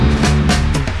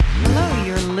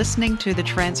listening to the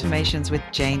Transformations with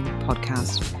Jane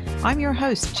podcast. I'm your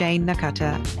host, Jane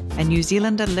Nakata, a New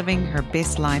Zealander living her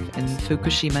best life in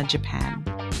Fukushima, Japan.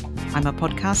 I'm a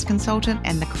podcast consultant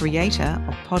and the creator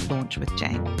of Pod Launch with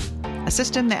Jane, a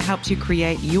system that helps you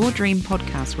create your dream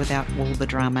podcast without all the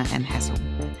drama and hassle,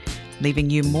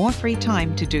 leaving you more free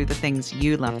time to do the things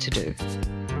you love to do.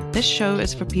 This show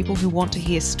is for people who want to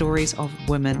hear stories of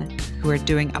women who are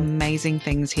doing amazing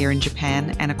things here in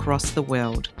Japan and across the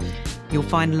world. You'll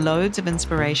find loads of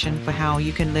inspiration for how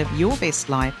you can live your best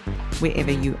life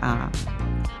wherever you are.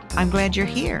 I'm glad you're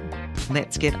here.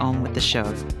 Let's get on with the show.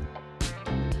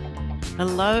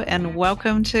 Hello and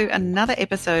welcome to another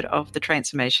episode of the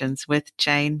Transformations with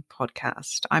Jane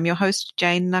podcast. I'm your host,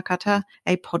 Jane Nakata,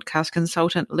 a podcast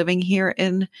consultant living here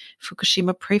in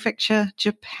Fukushima Prefecture,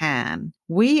 Japan.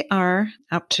 We are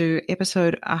up to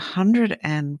episode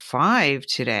 105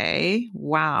 today.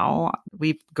 Wow,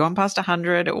 we've gone past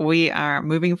 100. We are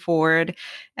moving forward,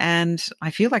 and I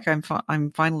feel like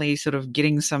I'm finally sort of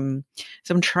getting some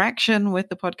traction with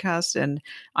the podcast, and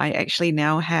I actually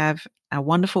now have a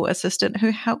wonderful assistant who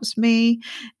helps me,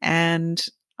 and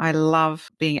I love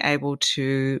being able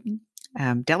to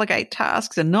delegate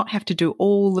tasks and not have to do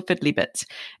all the fiddly bits.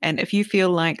 And if you feel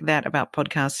like that about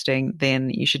podcasting, then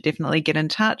you should definitely get in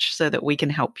touch so that we can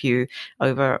help you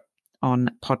over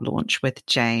on Pod Launch with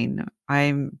Jane.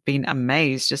 I've been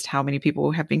amazed just how many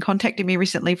people have been contacting me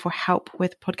recently for help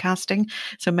with podcasting.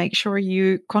 So make sure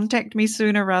you contact me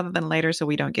sooner rather than later so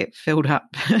we don't get filled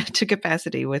up to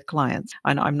capacity with clients.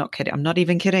 And I'm not kidding. I'm not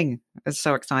even kidding. It's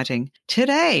so exciting.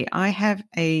 Today, I have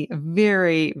a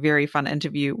very, very fun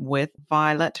interview with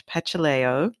Violet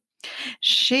Pacileo.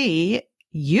 She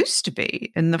used to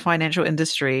be in the financial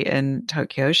industry in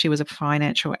Tokyo. She was a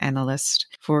financial analyst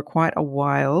for quite a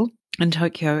while in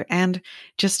Tokyo. And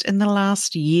just in the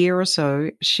last year or so,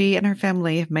 she and her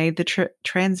family have made the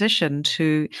transition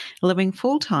to living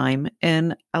full-time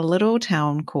in a little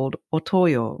town called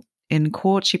Otoyo in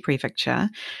Kochi Prefecture,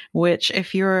 which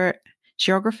if your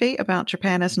geography about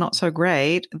Japan is not so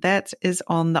great, that is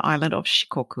on the island of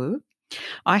Shikoku.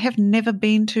 I have never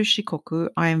been to Shikoku.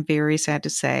 I am very sad to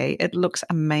say. It looks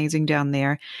amazing down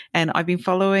there. And I've been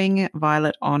following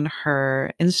Violet on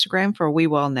her Instagram for a wee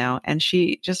while now. And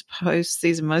she just posts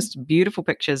these most beautiful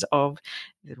pictures of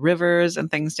the rivers and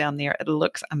things down there. It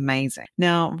looks amazing.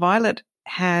 Now, Violet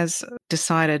has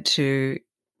decided to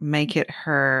make it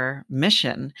her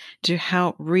mission to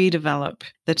help redevelop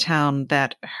the town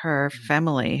that her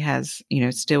family has,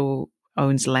 still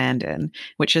owns land in,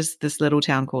 which is this little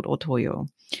town called Otoyo.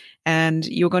 And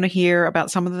you're going to hear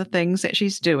about some of the things that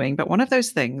she's doing. But one of those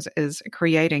things is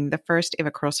creating the first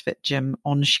ever CrossFit gym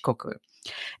on Shikoku.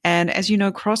 And as you know,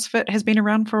 CrossFit has been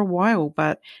around for a while,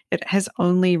 but it has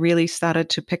only really started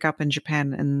to pick up in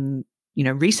Japan and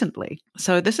recently.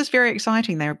 So this is very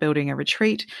exciting. They're building a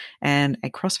retreat and a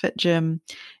CrossFit gym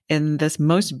in this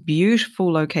most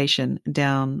beautiful location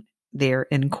down there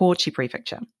in Kochi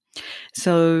Prefecture.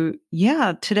 So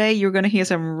today you're going to hear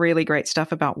some really great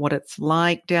stuff about what it's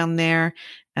like down there,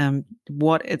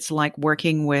 what it's like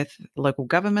working with local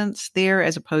governments there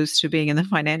as opposed to being in the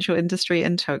financial industry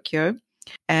in Tokyo.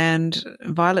 And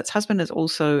Violet's husband is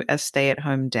also a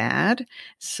stay-at-home dad.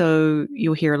 So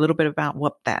you'll hear a little bit about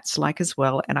what that's like as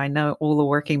well. And I know all the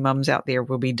working mums out there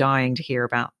will be dying to hear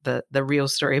about the real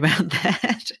story about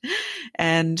that.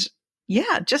 And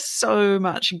just so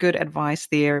much good advice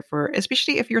there for,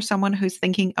 especially if you're someone who's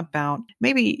thinking about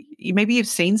maybe you've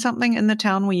seen something in the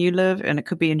town where you live, and it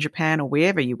could be in Japan or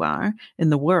wherever you are in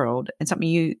the world, and something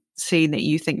you see that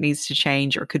you think needs to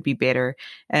change or could be better.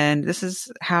 And this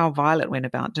is how Violet went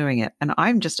about doing it. And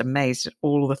I'm just amazed at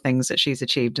all the things that she's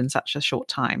achieved in such a short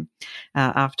time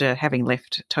after having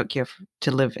left Tokyo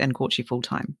to live in Kochi full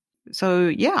time.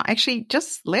 So actually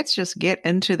let's just get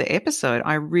into the episode.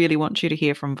 I really want you to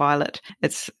hear from Violet.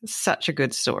 It's such a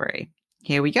good story.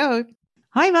 Here we go.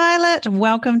 Hi, Violet.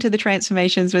 Welcome to the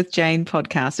Transformations with Jane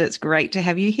podcast. It's great to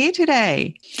have you here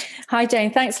today. Hi,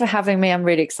 Jane. Thanks for having me. I'm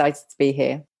really excited to be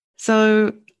here.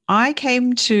 So I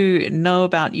came to know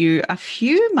about you a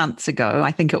few months ago,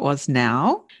 I think it was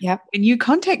now. Yep. And you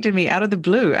contacted me out of the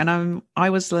blue, and I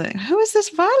was like, who is this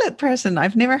Violet person?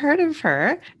 I've never heard of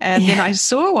her. And then I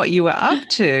saw what you were up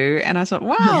to, and I thought,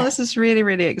 wow, this is really,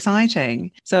 really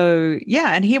exciting. So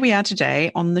and here we are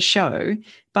today on the show.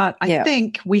 But I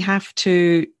think we have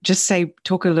to just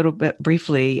talk a little bit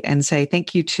briefly and say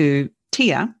thank you to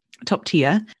Tia, Top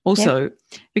Tia, also,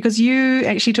 because you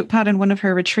actually took part in one of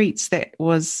her retreats that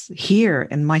was here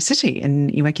in my city, in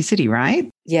Iwaki City, right?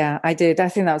 Yeah, I did. I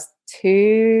think that was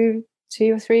two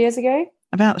or 3 years ago.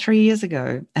 about 3 years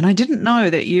ago. And I didn't know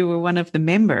that you were one of the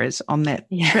members on that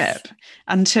Yes. trip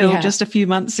until just a few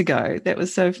months ago. That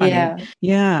was so funny.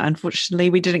 Yeah. Unfortunately,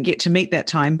 we didn't get to meet that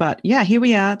time. But yeah, here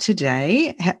we are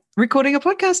today recording a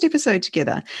podcast episode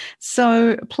together.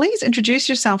 So please introduce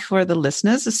yourself for the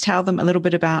listeners. Just tell them a little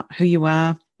bit about who you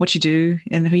are, what you do,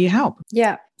 and who you help.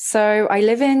 Yeah. So I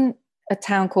live in a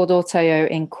town called Otoyo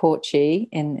in Kochi.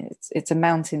 It's a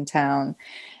mountain town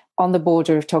on the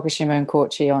border of Tokushima and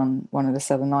Kochi on one of the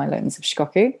southern islands of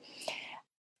Shikoku.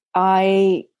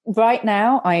 Right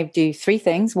now, I do three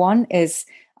things. One is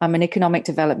I'm an economic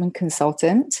development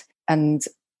consultant. And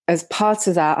as part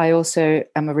of that, I also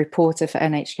am a reporter for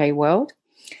NHK World.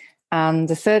 And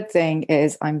the third thing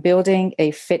is I'm building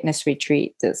a fitness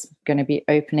retreat that's going to be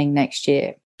opening next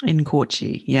year. In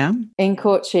Kochi, yeah? In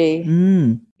Kochi.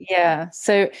 Mm. Yeah.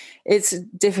 So it's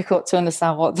difficult to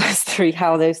understand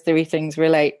how those three things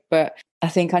relate. But I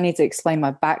think I need to explain my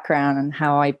background and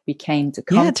how I became to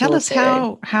come. Yeah, tell us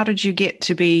how did you get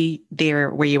to be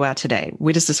there where you are today?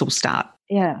 Where does this all start?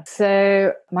 Yeah.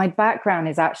 So my background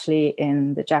is actually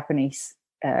in the Japanese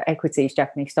equities,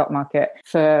 Japanese stock market.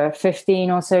 For 15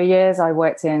 or so years, I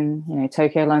worked in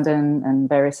Tokyo, London, and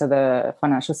various other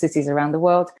financial cities around the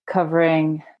world,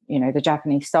 covering the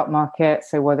Japanese stock market.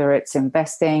 So whether it's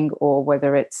investing or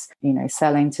whether it's,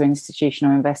 selling to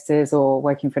institutional investors or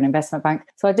working for an investment bank.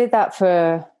 So I did that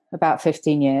for about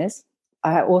 15 years.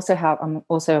 I'm also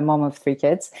a mom of 3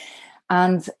 kids,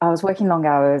 and I was working long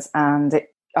hours, and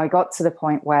I got to the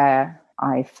point where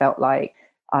I felt like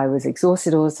I was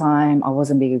exhausted all the time. I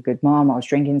wasn't being a good mom. I was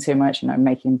drinking too much and I'm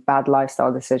making bad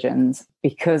lifestyle decisions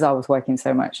because I was working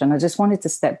so much. And I just wanted to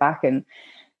step back and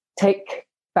take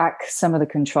back some of the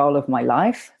control of my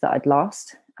life that I'd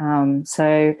lost.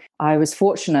 So I was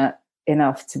fortunate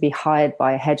enough to be hired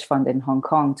by a hedge fund in Hong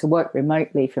Kong to work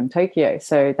remotely from Tokyo.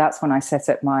 So that's when I set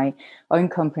up my own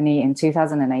company in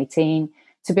 2018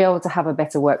 to be able to have a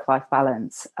better work-life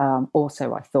balance.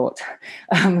 Also, I thought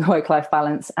work-life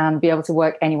balance and be able to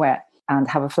work anywhere and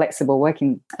have a flexible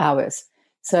working hours.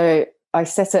 So I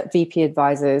set up VP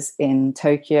Advisors in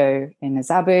Tokyo, in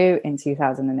Azabu in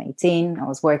 2018. I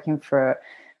was working through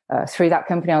that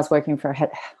company, I was working for a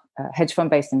hedge fund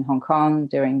based in Hong Kong,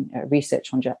 doing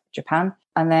research on Japan.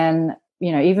 And then,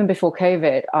 even before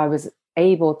COVID, I was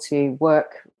able to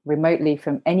work remotely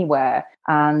from anywhere.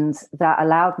 And that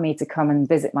allowed me to come and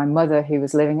visit my mother, who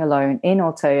was living alone in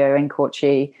Otoyo in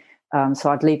Kochi. So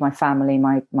I'd leave my family,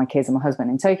 my kids and my husband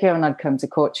in Tokyo, and I'd come to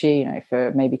Kochi,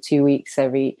 for maybe 2 weeks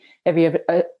every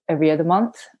other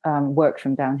month, work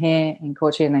from down here in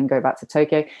Kochi and then go back to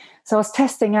Tokyo. So I was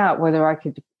testing out whether I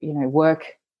could,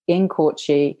 work in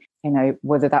Kochi,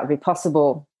 whether that would be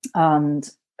possible. And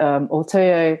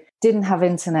Otoyo didn't have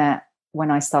internet when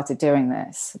I started doing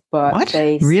this, but what?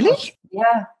 Really?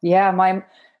 Yeah.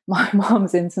 My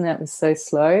mom's internet was so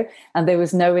slow, and there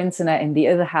was no internet in the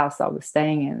other house I was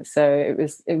staying in. So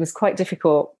it was quite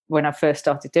difficult when I first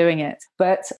started doing it.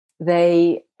 But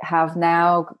they have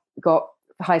now got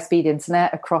high-speed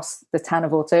internet across the town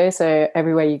of Otoyo. So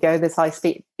everywhere you go, there's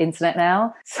high-speed internet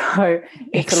now. So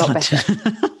it's Excellent. a lot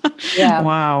better. Yeah.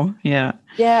 Wow. Yeah.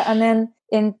 Yeah. And then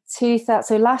in 2000,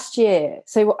 so last year,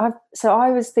 so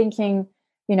I was thinking,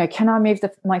 can I move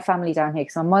my family down here?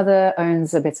 Because my mother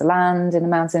owns a bit of land in the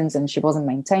mountains and she wasn't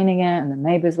maintaining it, and the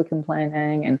neighbors were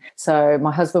complaining. And so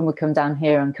my husband would come down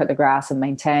here and cut the grass and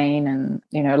maintain. And,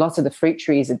 a lot of the fruit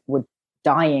trees were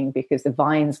dying because the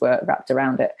vines were wrapped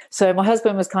around it. So my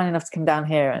husband was kind enough to come down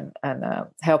here and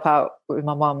help out with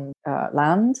my mom's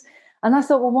land. And I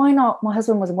thought, well, why not? My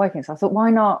husband wasn't working. So I thought,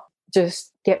 why not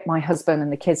just get my husband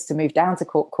and the kids to move down to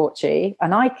Kochi,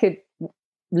 and I could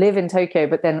live in Tokyo,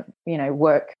 but then,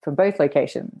 work from both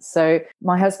locations. So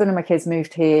my husband and my kids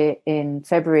moved here in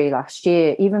February last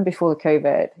year, even before the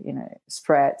COVID,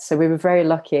 spread. So we were very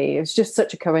lucky. It was just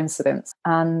such a coincidence.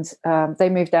 And they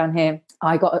moved down here.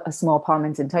 I got a small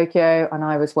apartment in Tokyo, and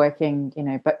I was working,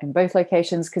 in both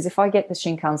locations. Because if I get the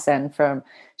Shinkansen from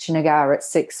Shinagawa at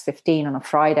 6:15 on a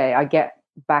Friday, I get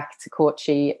back to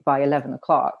Kochi by 11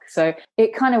 o'clock. So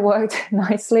it kind of worked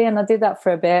nicely. And I did that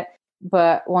for a bit.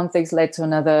 But one thing's led to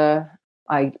another.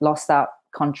 I lost that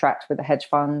contract with the hedge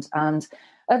fund. And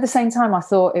at the same time, I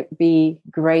thought it would be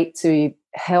great to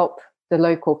help the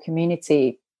local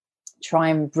community try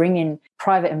and bring in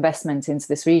private investment into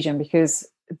this region, because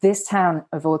this town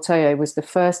of Otoyo was the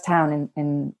first town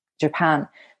in Japan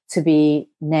to be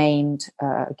named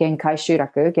Genkai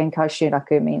Shuraku. Genkai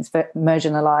Shuraku means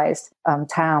marginalized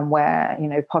town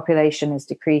where, population is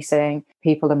decreasing.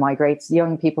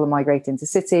 Young people are migrating to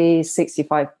cities.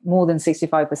 More than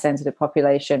 65% of the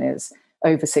population is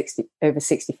over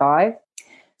 65.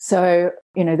 So,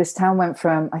 this town went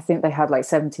from, I think they had like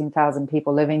 17,000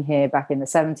 people living here back in the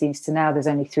 70s to now there's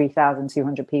only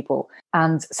 3,200 people.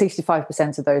 And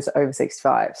 65% of those are over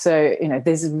 65. So,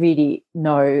 there's really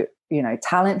no,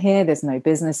 talent here. There's no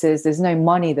businesses. There's no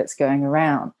money that's going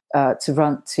around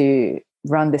to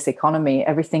run this economy.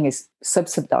 Everything is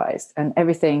subsidized, and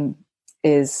everything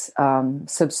is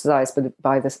subsidized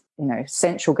by the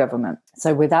central government.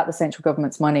 So without the central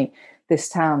government's money, this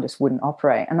town just wouldn't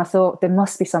operate. And I thought there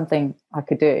must be something I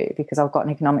could do, because I've got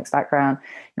an economics background.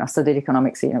 I studied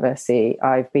economics at university.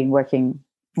 I've been working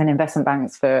in investment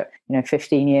banks for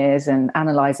 15 years and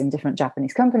analyzing different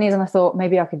Japanese companies. And I thought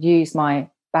maybe I could use my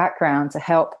background to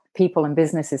help people and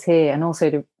businesses here, and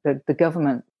also the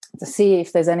government, to see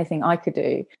if there's anything I could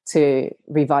do to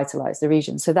revitalize the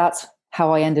region. So that's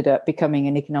how I ended up becoming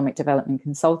an economic development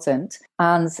consultant.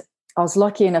 And I was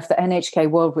lucky enough that NHK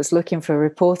World was looking for a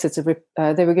reporter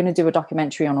they were going to do a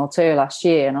documentary on Aotearoa last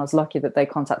year. And I was lucky that they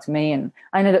contacted me, and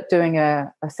I ended up doing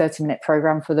a 30-minute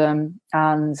program for them,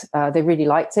 and they really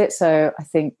liked it. So I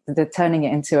think they're turning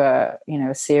it into a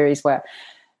series where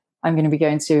I'm going to be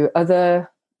going to other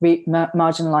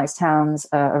marginalized towns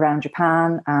around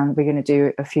Japan, and we're going to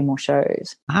do a few more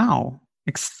shows. Wow.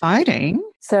 Exciting.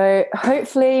 So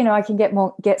hopefully, I can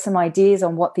get some ideas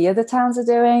on what the other towns are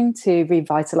doing to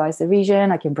revitalize the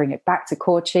region. I can bring it back to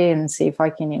Kochi and see if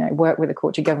I can, work with the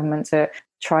Kochi government to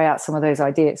try out some of those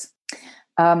ideas.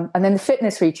 And then the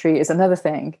fitness retreat is another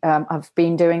thing. I've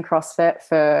been doing CrossFit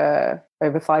for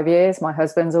over 5 years. My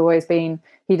husband's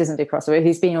he doesn't do CrossFit.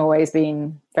 He's always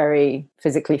been very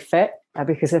physically fit.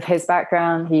 Because of his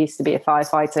background. He used to be a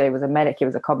firefighter. He was a medic. He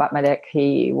was a combat medic.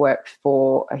 He was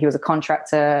a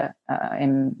contractor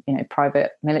in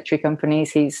private military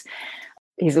companies.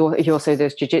 He also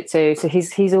does jiu-jitsu. So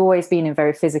he's always been in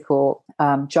very physical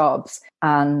jobs.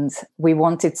 And we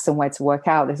wanted somewhere to work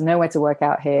out. There's nowhere to work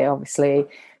out here, obviously.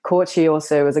 Kochi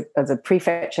also, as a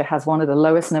prefecture, has one of the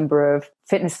lowest number of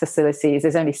fitness facilities.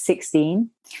 There's only 16.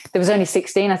 There was only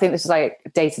 16. I think this is like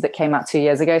data that came out 2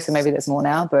 years ago, so maybe there's more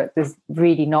now, but there's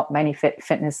really not many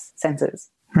fitness centers.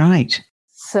 Right.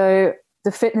 So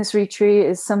the fitness retreat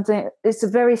is it's a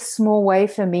very small way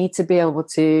for me to be able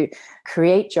to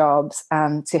create jobs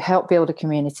and to help build a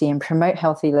community and promote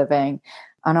healthy living.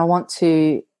 And I want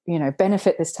to,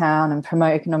 benefit this town and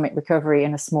promote economic recovery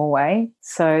in a small way.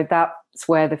 So that's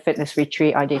where the fitness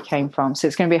retreat idea came from. So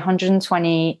it's going to be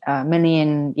 120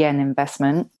 million yen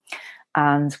investment.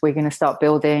 And we're going to start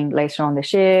building later on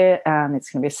this year. And it's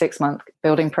going to be a 6-month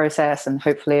building process. And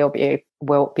hopefully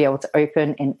we'll be able to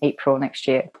open in April next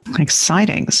year.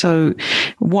 Exciting. So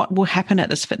what will happen at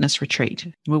this fitness retreat?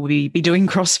 Will we be doing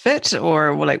CrossFit,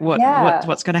 or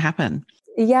what's going to happen?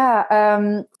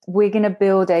 Yeah, we're going to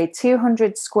build a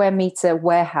 200 square meter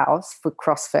warehouse for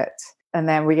CrossFit. And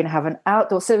then we're going to have an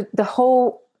outdoor. So the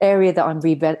whole area that I'm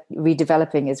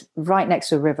redeveloping is right next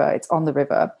to a river. It's on the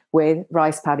river with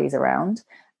rice paddies around.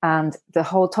 And the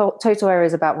whole total area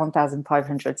is about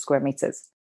 1,500 square meters.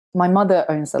 My mother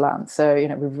owns the land. So,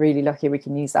 we're really lucky we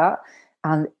can use that.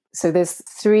 And so there's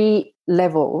 3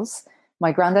 levels.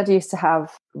 My granddad used to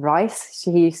have rice.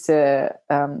 He used to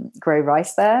grow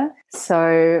rice there.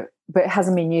 So, but it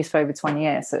hasn't been used for over 20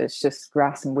 years. So it's just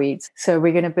grass and weeds. So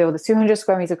we're going to build a 200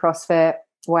 square meter CrossFit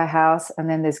warehouse. And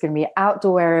then there's going to be an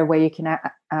outdoor area where you can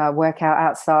work out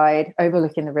outside,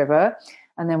 overlooking the river.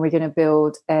 And then we're going to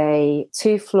build a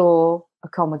 2-floor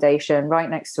accommodation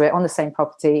right next to it on the same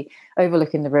property,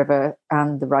 overlooking the river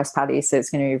and the rice paddies. So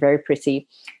it's going to be very pretty.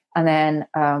 And then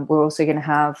we're also going to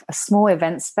have a small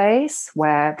event space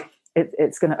where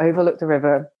it's going to overlook the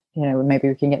river. Maybe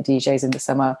we can get DJs in the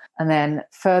summer. And then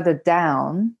further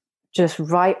down, just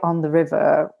right on the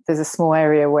river, there's a small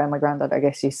area where my granddad, I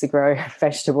guess, used to grow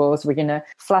vegetables. We're going to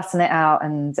flatten it out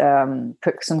and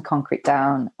put some concrete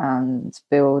down and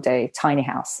build a tiny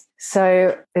house.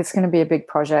 So it's going to be a big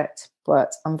project,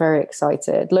 but I'm very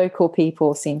excited. Local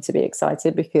people seem to be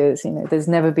excited because, there's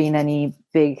never been any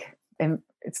big...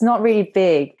 It's not really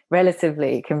big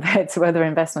relatively compared to other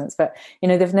investments, but,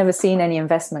 they've never seen any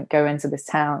investment go into this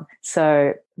town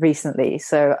so recently.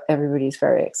 So everybody's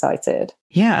very excited.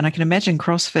 Yeah. And I can imagine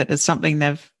CrossFit is something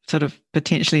they've sort of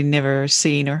potentially never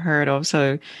seen or heard of.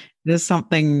 So there's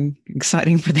something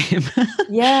exciting for them.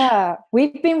 Yeah.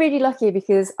 We've been really lucky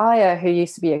because Aya, who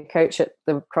used to be a coach at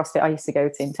the CrossFit I used to go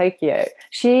to in Tokyo,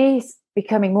 she's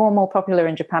becoming more and more popular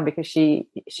in Japan because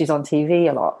she's on TV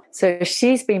a lot. So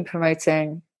she's been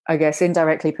promoting, I guess,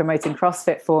 indirectly promoting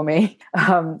CrossFit for me.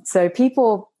 So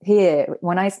people here,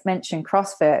 when I mention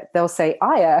CrossFit, they'll say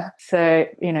Aya. So,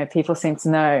 people seem to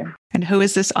know. And who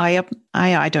is this Aya?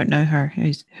 Aya, I don't know her.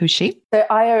 Who's she? So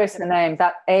Aya is her name.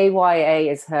 That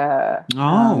AYA is her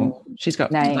she's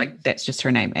got name. That's just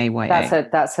her name, AYA.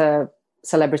 That's her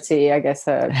celebrity, I guess,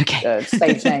 her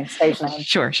stage name.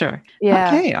 Sure. Yeah.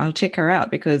 Okay, I'll check her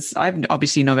out because I've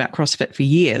obviously known about CrossFit for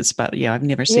years, but I've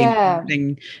never seen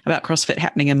anything about CrossFit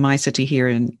happening in my city here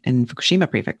in Fukushima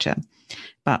Prefecture.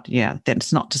 But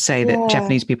that's not to say that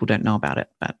Japanese people don't know about it.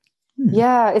 But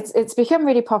yeah, it's become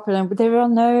really popular. But there are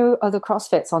no other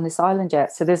CrossFits on this island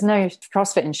yet. So there's no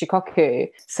CrossFit in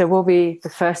Shikoku. So we'll be the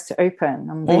first to open.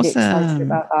 I'm really excited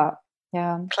about that.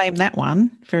 Yeah. Claim that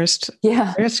one first.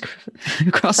 Yeah. First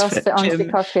CrossFit on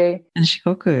Shikoku. And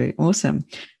Shikoku. Awesome.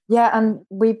 Yeah, and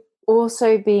we're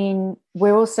also been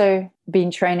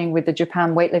training with the Japan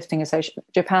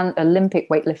Olympic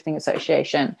Weightlifting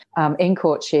Association in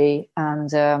Kochi, and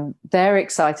they're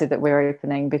excited that we're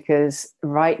opening because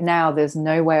right now there's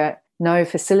no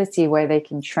facility where they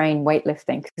can train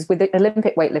weightlifting. Because with the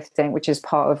Olympic weightlifting, which is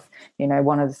part of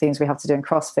one of the things we have to do in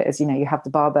CrossFit, is you have the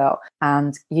barbell,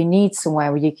 and you need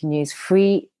somewhere where you can use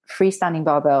freestanding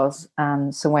barbells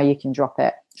and somewhere you can drop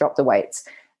the weights.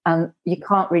 And you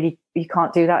can't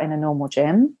do that in a normal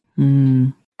gym.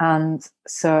 And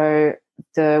so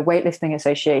the Weightlifting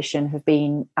Association have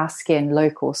been asking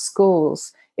local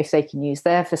schools if they can use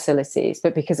their facilities.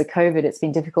 But because of COVID, it's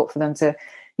been difficult for them to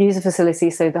use a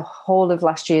facility. So the whole of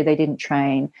last year, they didn't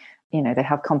train. They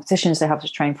have competitions they have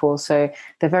to train for. So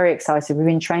they're very excited. We've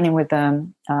been training with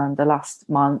them the last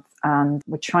month, and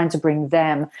we're trying to bring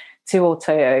them to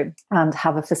Otoyo and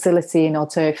have a facility in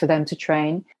Otoyo for them to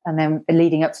train, and then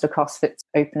leading up to the CrossFit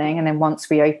opening. And then once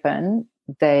we open,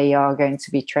 they are going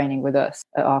to be training with us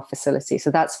at our facility.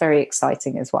 So that's very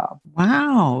exciting as well.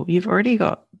 Wow. You've already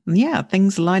got,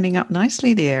 things lining up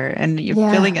nicely there, and you're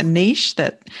filling a niche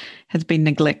that has been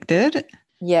neglected.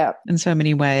 Yeah. In so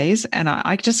many ways. And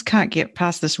I just can't get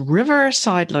past this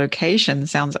riverside location.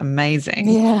 Sounds amazing.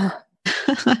 Yeah.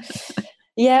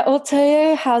 Yeah,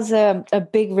 Otoyo has a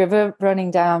big river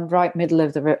running down right middle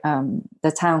of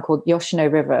the town called Yoshino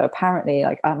River. Apparently,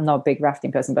 I'm not a big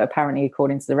rafting person, but apparently,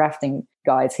 according to the rafting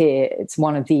guides here, it's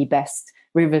one of the best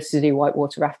rivers to do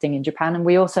whitewater rafting in Japan. And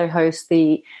we also host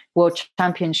the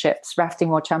rafting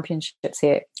world championships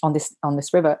here on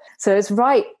this river. So it's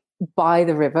right by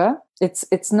the river. It's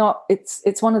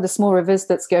one of the small rivers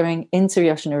that's going into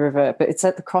Yoshino River, but it's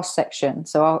at the cross section.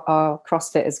 So our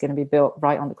CrossFit is going to be built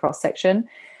right on the cross section.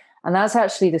 And that's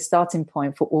actually the starting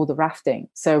point for all the rafting.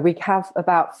 So we have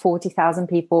about 40,000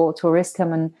 tourists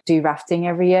come and do rafting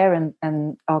every year.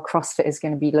 And our CrossFit is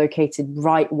going to be located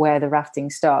right where the rafting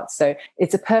starts. So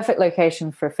it's a perfect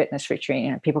location for a fitness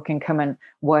retreat. People can come and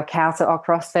work out at our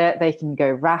CrossFit. They can go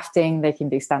rafting. They can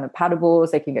do stand-up paddleboards.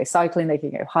 They can go cycling. They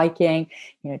can go hiking,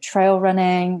 trail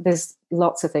running. There's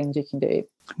lots of things you can do.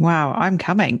 Wow, I'm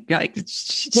coming.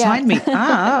 Sign me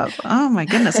up. Oh, my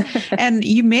goodness. And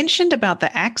you mentioned about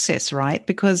the access, right?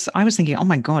 Because I was thinking, oh,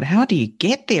 my God, how do you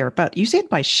get there? But you said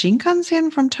by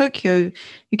Shinkansen from Tokyo,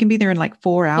 you can be there in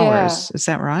 4 hours. Yeah. Is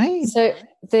that right? So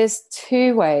there's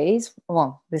 2 ways.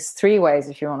 Well, there's 3 ways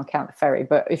if you want to count the ferry.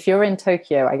 But if you're in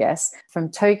Tokyo, I guess, from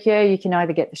Tokyo, you can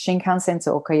either get the Shinkansen to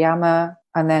Okayama,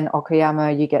 and then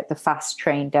Okayama, you get the fast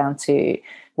train down to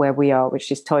where we are,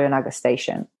 which is Toyonaga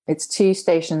Station. It's 2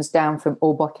 stations down from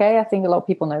Oboke. I think a lot of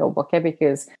people know Oboke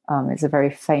because it's a very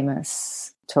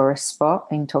famous tourist spot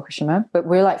in Tokushima. But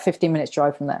we're 15 minutes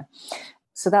drive from there.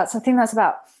 So I think that's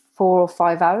about 4 or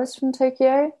 5 hours from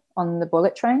Tokyo on the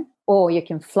bullet train. Or you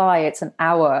can fly. It's an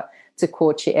hour to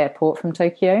Kochi Airport from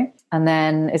Tokyo. And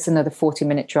then it's another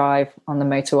 40-minute drive on the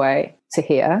motorway to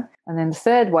here. And then the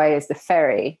third way is the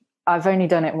ferry. I've only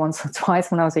done it once or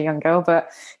twice when I was a young girl, but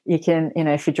you can,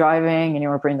 if you're driving and you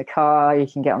want to bring the car, you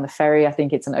can get on the ferry. I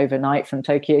think it's an overnight from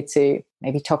Tokyo to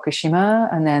maybe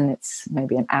Tokushima, and then it's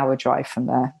maybe an hour drive from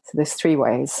there. So there's 3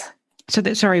 ways. So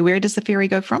where does the ferry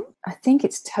go from? I think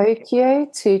it's Tokyo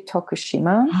to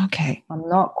Tokushima. Okay. I'm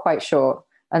not quite sure.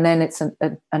 And then it's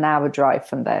an hour drive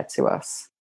from there to us.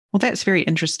 Well, that's very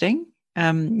interesting.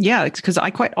 It's because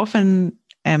I quite often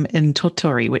am in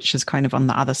Tottori, which is kind of on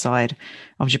the other side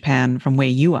of Japan from where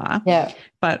you are. Yeah.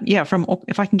 But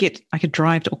if I could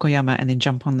drive to Okayama and then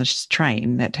jump on this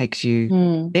train that takes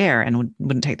you there, and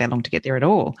wouldn't take that long to get there at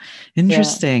all.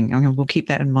 Interesting. Yeah. We'll keep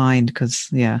that in mind because,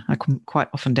 I come quite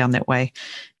often down that way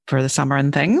for the summer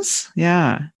and things.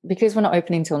 Yeah. Because we're not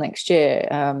opening till next year,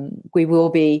 we will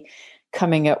be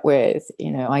coming up with,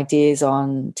 ideas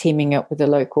on teaming up with the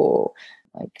local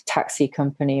like taxi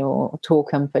company or tour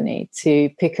company to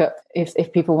pick up,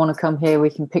 if people want to come here, we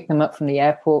can pick them up from the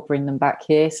airport, bring them back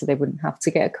here so they wouldn't have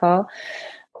to get a car.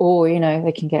 Or,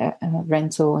 they can get a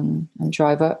rental and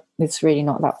drive up. It's really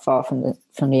not that far from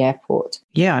the airport.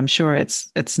 Yeah, I'm sure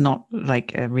it's not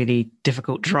like a really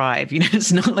difficult drive.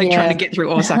 It's not like trying to get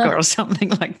through Osaka or something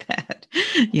like that.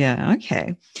 Yeah,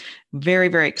 okay. Very,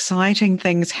 very exciting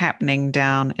things happening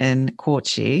down in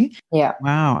Kochi. Yeah.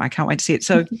 Wow, I can't wait to see it.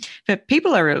 So if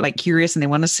people are like curious and they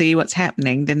want to see what's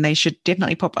happening, then they should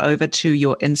definitely pop over to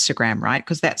your Instagram, right?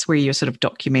 Because that's where you're sort of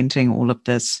documenting all of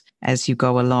this as you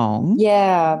go along.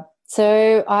 Yeah.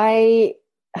 So I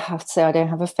have to say I don't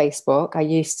have a Facebook. I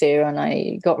used to, and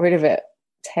I got rid of it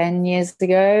 10 years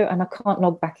ago, and I can't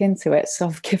log back into it. So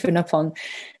I've given up on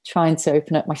trying to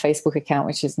open up my Facebook account,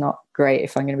 which is not great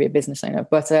if I'm going to be a business owner.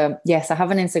 But yes, I have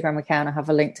an Instagram account. I have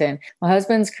a LinkedIn. My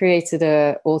husband's created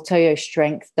a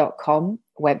altoyostrength.com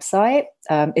website.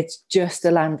 It's just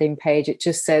a landing page. It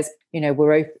just says,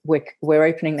 we're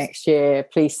opening next year.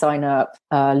 Please sign up,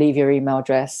 leave your email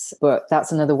address. But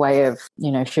that's another way of,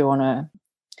 if you want to...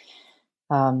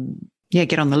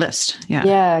 get on the list.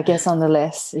 Yeah, get on the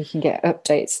list. You can get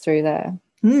updates through there.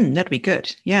 That'd be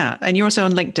good. Yeah. And you're also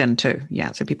on LinkedIn too.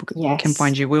 Yeah. So people can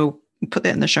find you. We'll put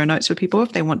that in the show notes for people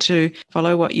if they want to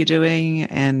follow what you're doing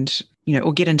and,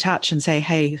 or get in touch and say,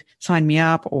 hey, sign me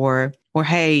up, or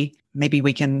hey, maybe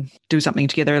we can do something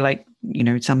together, like,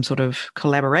 some sort of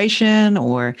collaboration,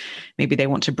 or maybe they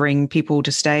want to bring people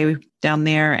to stay down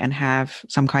there and have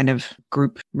some kind of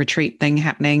group retreat thing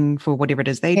happening for whatever it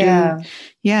is they do.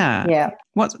 Yeah.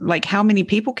 How many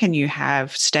people can you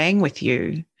have staying with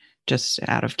you, just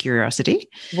out of curiosity?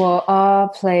 Well, our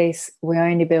place, we're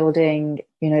only building,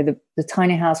 the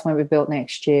tiny house won't be built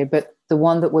next year, but the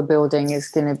one that we're building is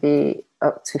going to be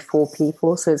up to 4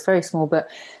 people. So it's very small, but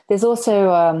there's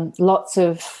also lots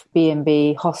of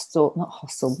B&B what do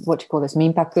you call this?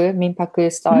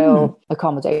 Minpaku style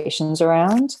accommodations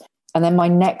around. And then my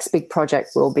next big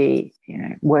project will be,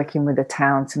 working with the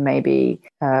town to maybe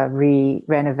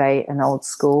renovate an old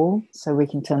school so we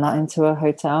can turn that into a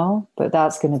hotel. But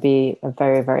that's going to be a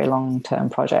very, very long-term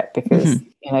project because,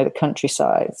 the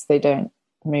countrysides, they don't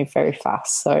move very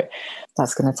fast. So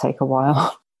that's going to take a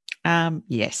while.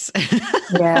 Yes.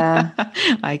 Yeah.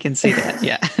 I can see that.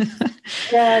 Yeah.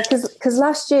 Yeah, because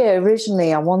last year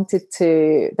originally I wanted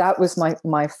to, that was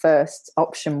my first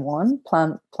option one,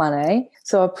 plan A.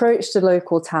 So I approached the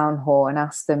local town hall and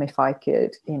asked them if I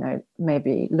could,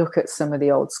 maybe look at some of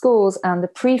the old schools. And the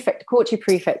Kochi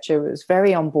prefecture was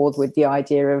very on board with the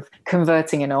idea of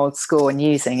converting an old school and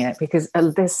using it, because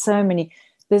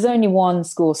there's only one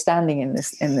school standing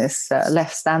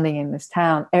left standing in this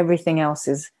town. Everything else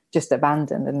is just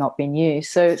abandoned and not being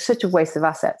used. So it's such a waste of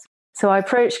assets. So I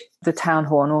approached the town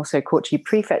hall and also Kochi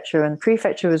prefecture, and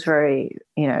prefecture was very,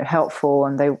 helpful,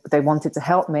 and they wanted to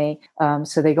help me.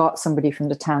 So they got somebody from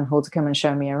the town hall to come and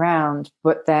show me around.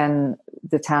 But then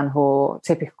the town hall,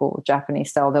 typical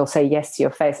Japanese style, they'll say yes to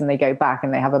your face and they go back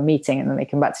and they have a meeting and then they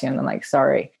come back to you and they're like,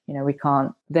 sorry, we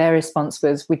can't. Their response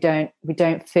was, we don't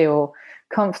feel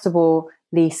comfortable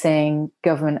leasing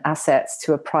government assets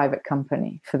to a private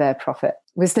company for their profit,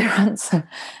 was their answer.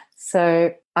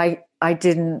 So I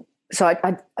didn't. So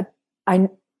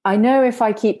I know if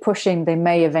I keep pushing, they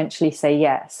may eventually say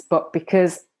yes. But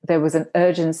because there was an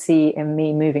urgency in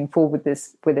me moving forward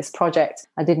with this project,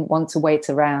 I didn't want to wait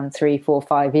around 3, 4,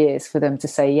 5 years for them to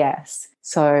say yes.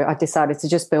 So I decided to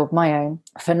just build my own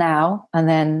for now. And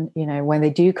then, when they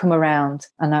do come around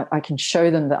and I can show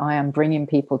them that I am bringing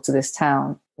people to this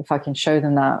town, if I can show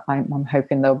them that, I'm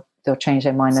hoping they'll change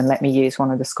their mind and let me use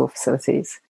one of the school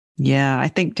facilities. Yeah, I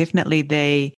think definitely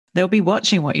they'll be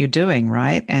watching what you're doing,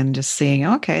 right? And just seeing,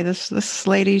 okay, this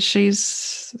lady,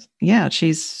 she's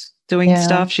doing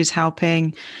stuff, she's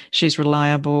helping, she's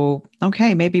reliable.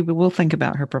 Okay, maybe we will think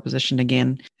about her proposition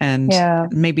again. And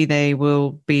maybe they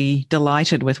will be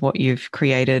delighted with what you've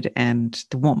created and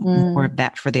they want more of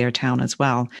that for their town as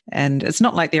well. And it's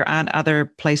not like there aren't other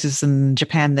places in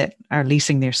Japan that are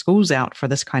leasing their schools out for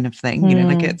this kind of thing.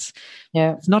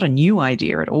 It's not a new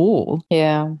idea at all.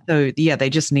 Yeah. So they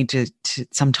just need to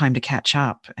some time to catch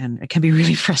up, and it can be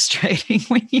really frustrating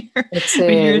when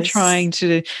you're trying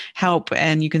to help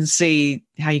and you can see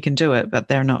how you can do it, but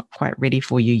they're not quite ready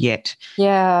for you yet.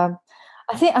 Yeah.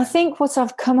 I think what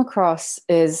I've come across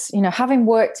is, having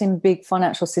worked in big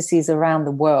financial cities around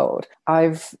the world,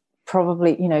 I've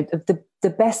probably, the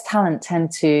best talent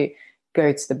tend to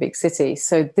go to the big cities.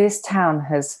 So this town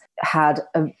has had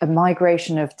a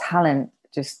migration of talent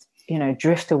just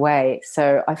drift away.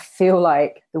 So I feel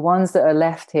like the ones that are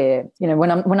left here,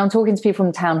 when I'm talking to people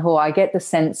from town hall, I get the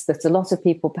sense that a lot of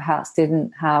people perhaps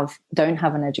don't have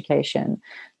an education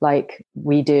like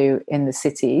we do in the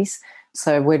cities.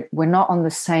 So we're not on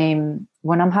the same.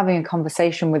 When I'm having a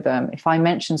conversation with them, if I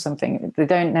mention something, they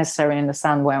don't necessarily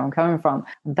understand where I'm coming from.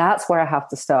 That's where I have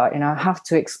to start. I have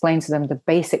to explain to them the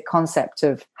basic concept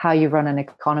of how you run an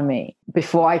economy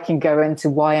before I can go into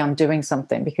why I'm doing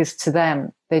something, because to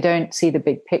them, they don't see the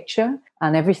big picture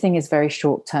and everything is very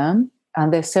short term.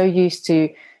 And they're so used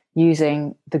to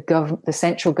using the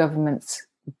central government's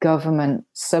government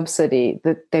subsidy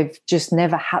that they've just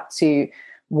never had to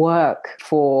work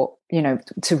for,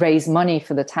 to raise money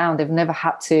for the town. They've never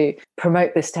had to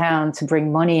promote this town to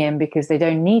bring money in because they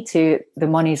don't need to. The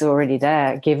money's already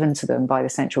there, given to them by the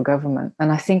central government.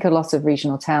 And I think a lot of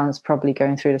regional towns probably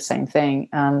going through the same thing.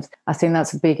 And I think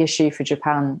that's a big issue for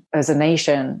Japan as a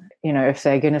nation. If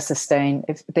they're going to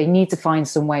if they need to find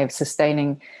some way of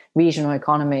sustaining regional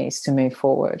economies to move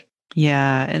forward.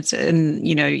 Yeah,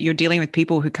 you're dealing with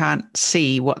people who can't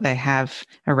see what they have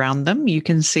around them. You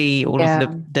can see all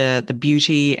of the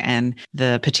beauty and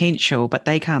the potential, but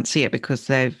they can't see it because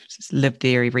they've lived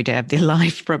there every day of their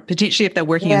life. Potentially, if they're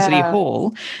working in City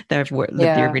Hall, they've lived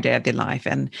there every day of their life,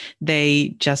 and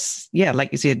they just,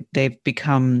 like you said, they've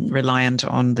become reliant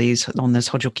on this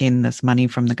hojoken, this money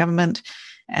from the government.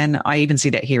 And I even see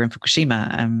that here in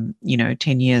Fukushima,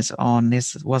 10 years on, there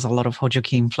was a lot of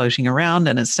hojoken floating around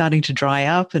and it's starting to dry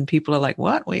up and people are like,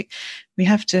 what? We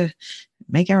have to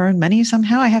make our own money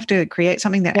somehow. I have to create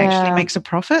something that actually makes a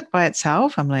profit by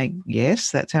itself. I'm like,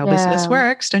 yes, that's how business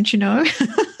works. Don't you know?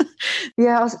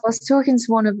 Yeah, I was talking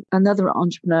to another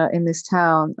entrepreneur in this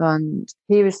town, and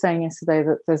he was saying yesterday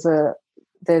that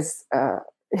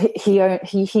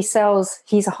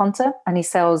he's a hunter and he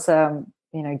sells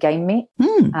game meat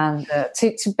and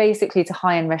to basically to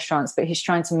high-end restaurants, but he's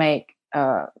trying to make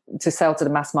to sell to the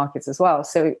mass markets as well.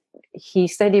 So he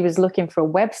said he was looking for a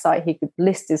website he could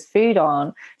list his food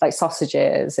on, like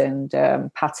sausages and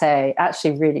pate.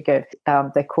 Actually, really good.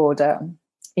 They're called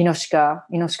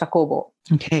Inoshika Kobo.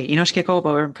 Okay, Inoshika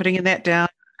Kobo. We're putting that down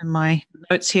in my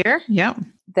notes here. Yeah,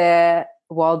 they're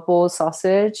wild boar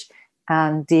sausage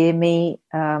and deer meat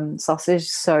sausage.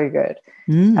 So good.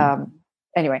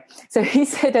 Anyway, so he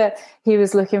said he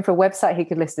was looking for a website he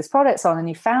could list his products on, and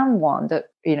he found one that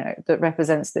that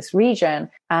represents this region.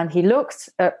 And he looked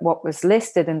at what was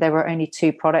listed, and there were only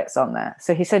 2 products on there.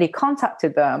 So he said he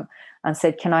contacted them and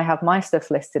said, "Can I have my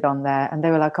stuff listed on there?" And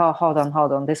they were like, "Oh, hold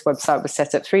on. This website was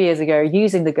set up 3 years ago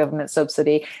using the government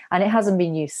subsidy, and it hasn't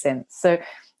been used since." So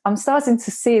I'm starting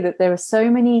to see that there are so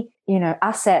many,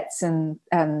 assets and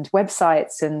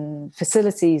websites and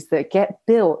facilities that get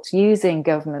built using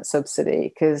government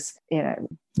subsidy because,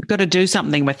 you've got to do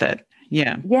something with it.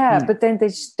 Yeah. Yeah. But then they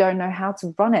just don't know how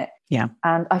to run it. Yeah.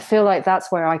 And I feel like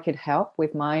that's where I could help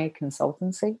with my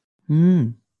consultancy.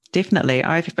 Definitely.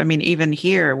 I mean, even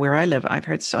here where I live, I've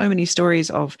heard so many stories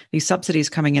of these subsidies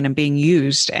coming in and being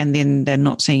used, and then they're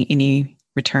not seeing any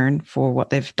return for what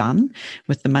they've done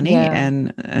with the money.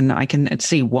 And I can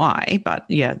see why, but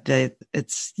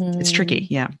it's tricky.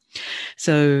 Yeah.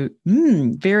 So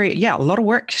a lot of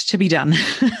work to be done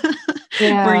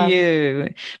for you.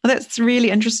 Well, that's really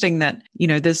interesting that,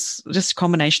 this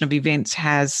combination of events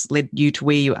has led you to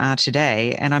where you are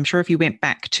today. And I'm sure if you went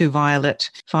back to Violet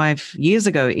 5 years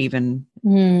ago, even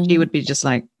she would be just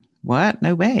like, what?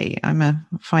 No way. I'm a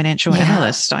financial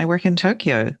analyst. I work in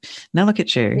Tokyo. Now look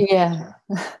at you. Yeah.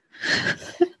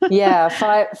 Yeah.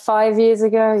 5 years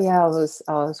ago. Yeah. I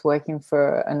was working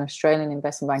for an Australian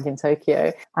investment bank in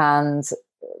Tokyo, and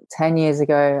 10 years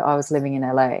ago, I was living in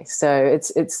LA. So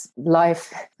it's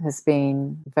life has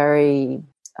been very,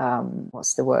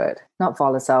 what's the word? Not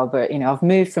volatile, but, I've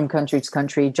moved from country to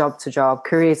country, job to job,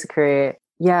 career to career.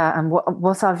 Yeah, and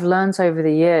what I've learned over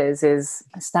the years is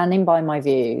standing by my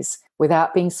views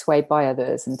without being swayed by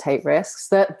others and take risks.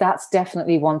 That's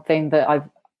definitely one thing that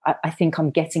I think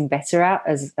I'm getting better at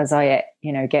as I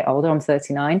get older. I'm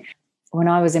 39. When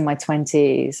I was in my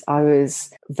 20s, I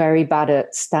was very bad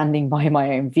at standing by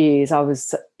my own views.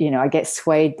 I get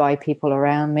swayed by people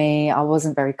around me. I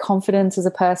wasn't very confident as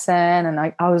a person. And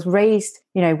I was raised,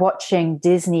 watching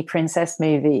Disney princess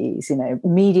movies,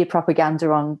 media propaganda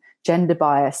on gender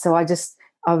bias. So I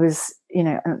was,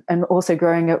 and also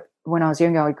growing up when I was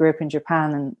younger, I grew up in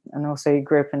Japan and also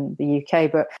grew up in the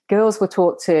UK. But girls were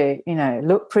taught to,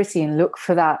 look pretty and look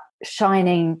for that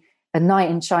a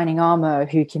knight in shining armor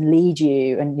who can lead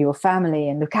you and your family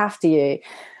and look after you.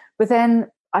 But then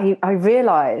I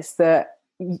realized that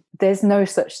there's no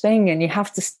such thing, and you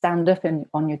have to stand up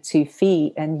on your 2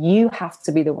 feet, and you have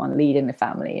to be the one leading the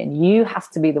family, and you have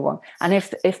to be the one. And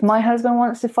if my husband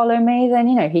wants to follow me, then,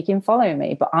 you know, he can follow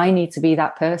me, but I need to be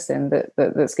that person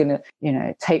that's going to, you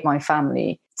know, take my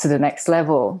family to the next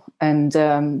level. And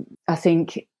I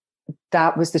think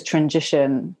that was the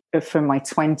transition from my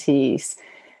 20s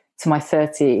to my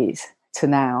 30s to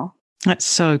now. That's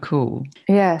so cool.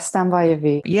 Yeah, stand by your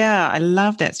views. Yeah, I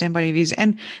love that. Stand by your views.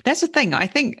 And that's the thing. I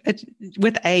think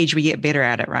with age, we get better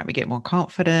at it, right? We get more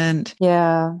confident.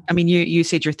 Yeah. I mean, you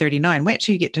said you're 39. Wait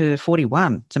till you get to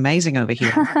 41. It's amazing over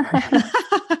here.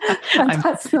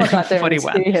 That's not that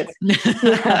 41.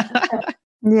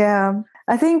 Yeah.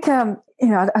 I think, you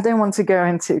know, I don't want to go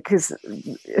into, because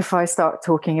if I start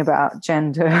talking about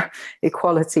gender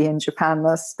equality in Japan,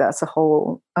 that's a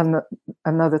whole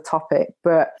another topic.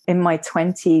 But in my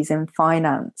 20s in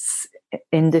finance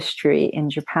industry in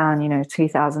Japan, you know,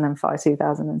 2005,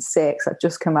 2006, I've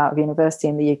just come out of university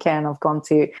in the UK, and I've gone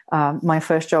to, my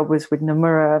first job was with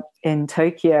Nomura in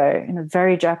Tokyo, in a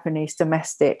very Japanese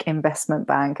domestic investment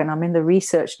bank. And I'm in the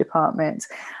research department.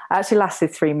 I actually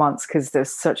lasted 3 months because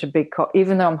there's such a big,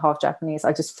 even though I'm half Japanese,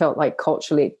 I just felt like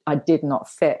culturally I did not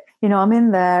fit. You know, I'm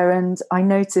in there and I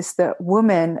noticed that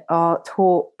women are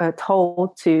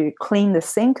told to clean the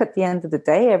sink at the end of the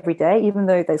day, every day, even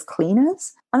though there's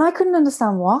cleaners. And I couldn't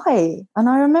understand why. And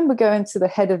I remember going to the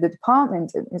head of the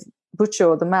department,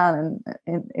 Butcher, the man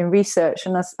in research,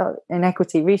 and in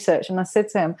equity research, and I said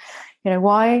to him, you know,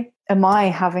 why am I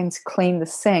having to clean the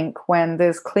sink when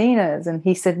there's cleaners? And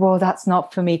he said, well, that's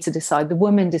not for me to decide. The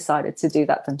women decided to do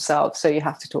that themselves, so you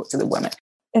have to talk to the women.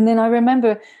 And then I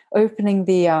remember opening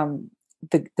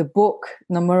the book,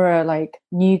 Nomura, like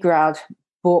new grad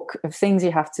book of things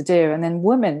you have to do, and then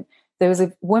women. There was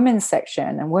a women's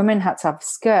section, and women had to have a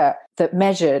skirt that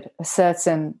measured a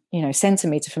certain, you know,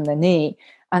 centimeter from their knee.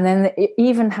 And then it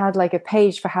even had like a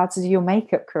page for how to do your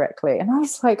makeup correctly. And I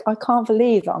was like, I can't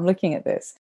believe that I'm looking at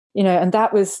this, you know, and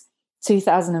that was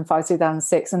 2005,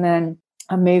 2006. And then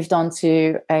I moved on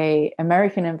to a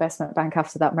American investment bank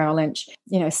after that, Merrill Lynch,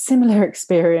 you know, similar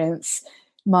experience.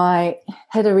 My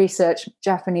head of research,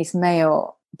 Japanese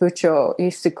male, Butcher,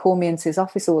 used to call me into his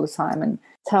office all the time and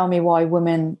tell me why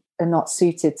women are not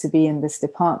suited to be in this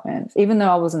department. Even though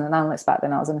I wasn't an analyst back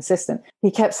then, I was an assistant. He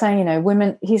kept saying, you know,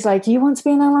 women, he's like, you want to be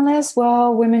an analyst?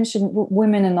 Well, women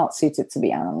are not suited to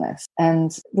be analysts.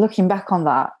 And looking back on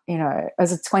that, you know,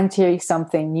 as a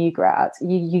 20-something new grad,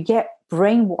 you get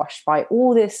brainwashed by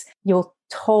all this. You're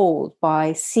told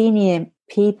by senior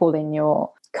people in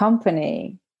your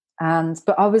company.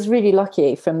 But I was really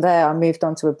lucky. From there, I moved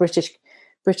on to a British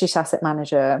asset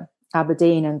manager,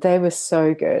 Aberdeen, and they were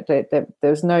so good. There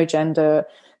was no gender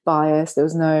bias. There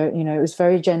was no, you know, it was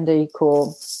very gender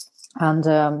equal.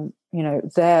 And, you know,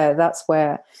 that's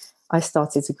where I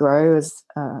started to grow as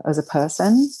a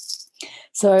person.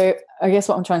 So I guess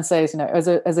what I'm trying to say is, you know,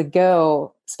 as a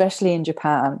girl, especially in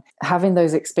Japan, having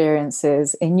those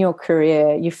experiences in your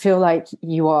career, you feel like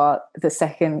you are the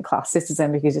second-class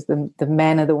citizen, because the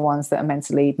men are the ones that are meant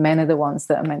to lead. Men are the ones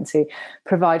that are meant to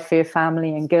provide for your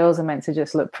family, and girls are meant to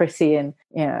just look pretty and,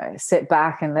 you know, sit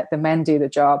back and let the men do the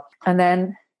job. And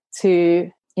then to,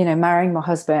 you know, marrying my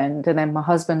husband, and then my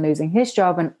husband losing his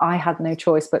job, and I had no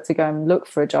choice but to go and look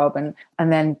for a job. And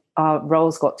then our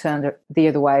roles got turned the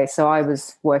other way. So I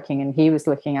was working and he was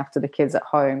looking after the kids at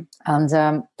home. And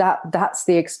that's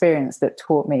the experience that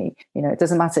taught me, you know, it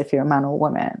doesn't matter if you're a man or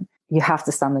woman, you have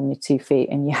to stand on your 2 feet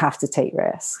and you have to take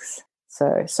risks.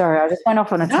 So sorry, I just went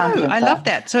off on a tangent. No, I love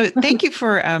that. So thank you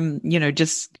for, you know,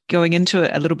 just going into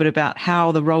it a little bit about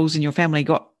how the roles in your family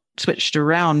got switched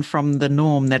around from the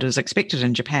norm that is expected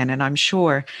in Japan. And I'm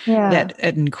sure that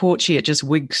in Kochi, it just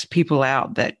wigs people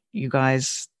out that you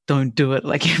guys don't do it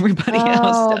like everybody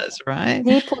else does, right?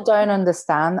 People don't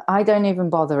understand. I don't even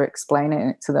bother explaining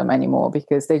it to them anymore,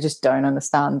 because they just don't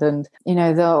understand. And, you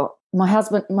know, my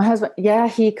husband, yeah,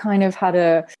 he kind of had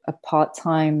a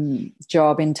part-time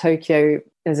job in Tokyo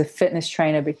as a fitness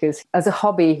trainer, because as a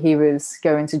hobby, he was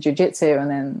going to jiu-jitsu, and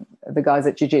then the guys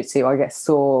at jiu-jitsu, I guess,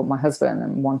 saw my husband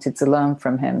and wanted to learn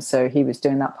from him. So he was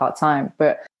doing that part-time.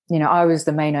 But, you know, I was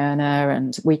the main earner,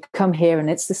 and we come here and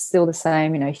it's still the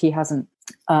same. You know, he hasn't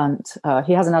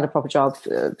had a proper job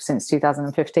since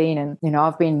 2015. And, you know,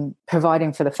 I've been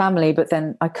providing for the family, but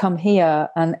then I come here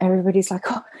and everybody's like,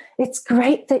 oh, it's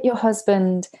great that your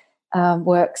husband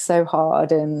works so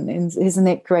hard, and isn't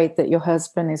it great that your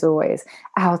husband is always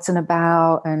out and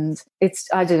about? And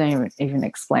I didn't even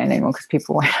explain anymore, because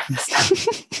people won't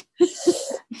understand.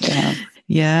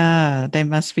 Yeah, they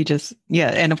must be just,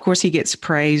 and of course he gets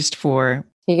praised for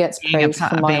he gets praised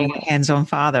for my being work. a hands-on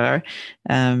father.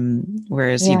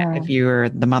 Whereas, if you were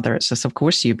the mother, it's just, of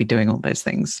course, you'd be doing all those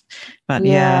things. But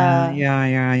yeah.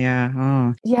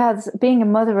 Oh. Yeah, being a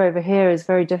mother over here is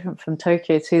very different from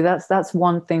Tokyo too. That's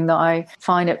one thing that I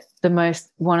find it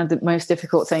one of the most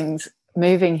difficult things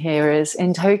moving here is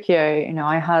in Tokyo.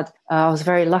 I was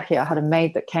very lucky. I had a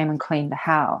maid that came and cleaned the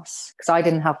house because I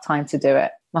didn't have time to do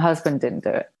it. My husband didn't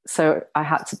do it. So I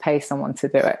had to pay someone to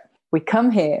do it. We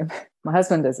come here, my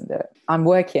husband doesn't do it. I'm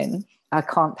working. I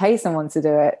can't pay someone to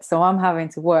do it. So I'm having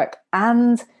to work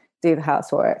and do the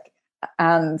housework.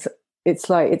 And it's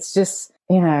just,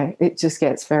 it just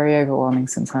gets very overwhelming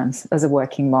sometimes as a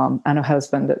working mom and a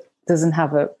husband that doesn't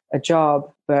have a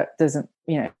job, but doesn't,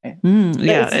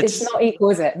 it's not equal,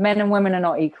 is it? Men and women are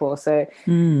not equal. So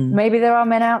maybe there are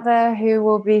men out there who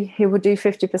will do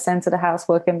 50% of the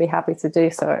housework and be happy to do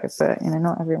so, but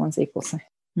not everyone's equal. So.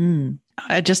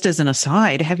 Just as an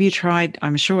aside, have you tried,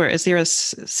 I'm sure, is there a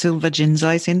Silver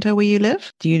Jinsai Center where you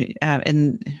live? Do you,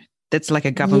 that's like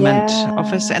a government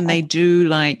office, and they do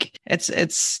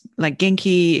it's like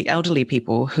Genki elderly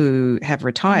people who have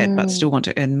retired but still want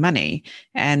to earn money,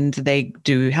 and they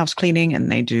do house cleaning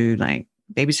and they do like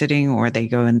babysitting, or they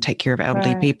go and take care of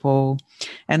elderly people.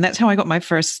 And that's how I got my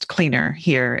first cleaner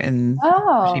here in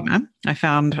Fukushima. I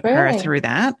found her through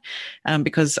that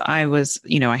because I was,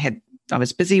 I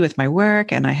was busy with my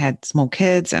work and I had small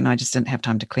kids and I just didn't have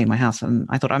time to clean my house. And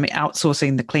I thought I'm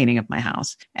outsourcing the cleaning of my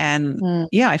house. And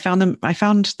I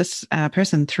found this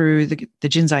person through the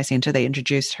Jinsai Center. They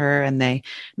introduced her and they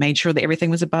made sure that everything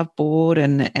was above board,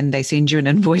 and they send you an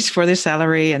invoice for their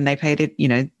salary, and they paid it,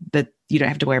 that you don't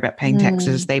have to worry about paying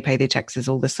taxes. They pay their taxes,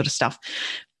 all this sort of stuff.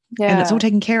 Yeah. And it's all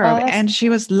taken care of. And she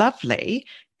was lovely.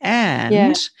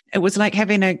 And it was like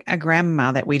having a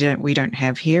grandma that we don't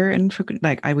have here in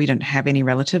we don't have any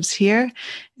relatives here.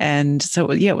 And so,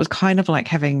 it was kind of like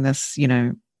having this,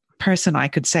 person I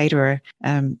could say to her,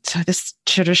 so this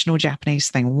traditional Japanese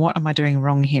thing, what am I doing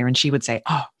wrong here? And she would say,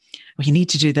 oh, well, you need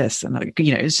to do this. And,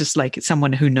 it's just like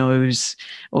someone who knows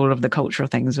all of the cultural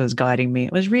things was guiding me.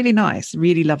 It was really nice,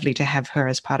 really lovely to have her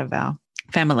as part of our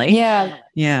family. Yeah.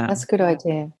 That's a good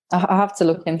idea. I'll have to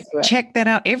look into it. Check that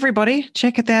out, everybody.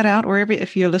 Check that out wherever,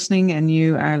 if you're listening and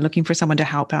you are looking for someone to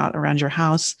help out around your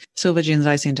house. Silver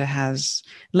Jinsai Center has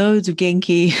loads of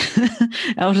Genki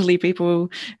elderly people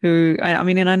who,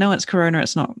 and I know it's Corona,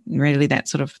 it's not really that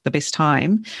sort of the best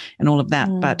time and all of that,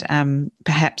 but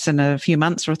perhaps in a few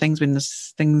months or things when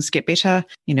things get better,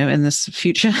 in this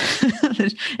future,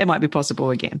 it might be possible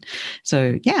again.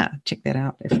 So check that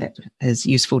out if that is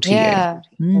useful to you. Yeah,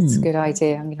 that's a good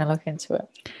idea. I'm going to look into it.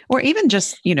 Or even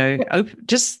just,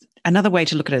 just another way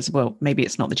to look at it as well. Maybe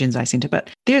it's not the Jinsai Center, but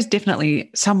there's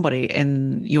definitely somebody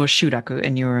in your shuraku,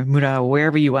 in your mura, or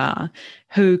wherever you are,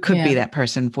 who could be that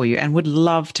person for you and would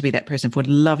love to be that person, would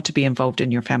love to be involved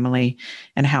in your family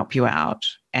and help you out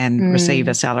and receive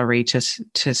a salary to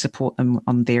support them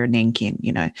on their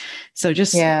nenkin, So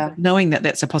just knowing that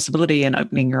that's a possibility and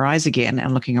opening your eyes again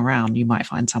and looking around, you might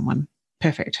find someone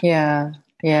perfect. Yeah.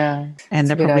 Yeah. And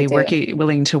they're probably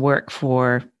willing to work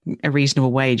for a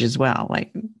reasonable wage as well,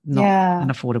 like not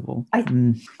unaffordable.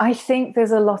 I think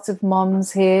there's a lot of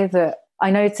moms here that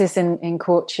I notice in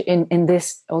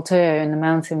this Otoyo, in the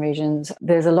mountain regions,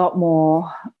 there's a lot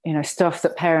more, stuff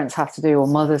that parents have to do or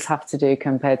mothers have to do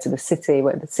compared to the city,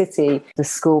 where the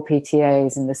school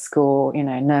PTAs and the school,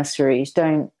 nurseries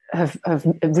have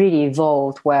really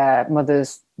evolved, where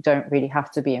mothers don't really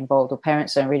have to be involved or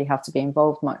parents don't really have to be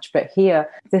involved much. But here,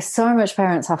 there's so much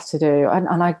parents have to do. And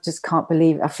I just can't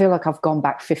believe it. I feel like I've gone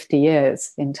back 50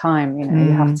 years in time. You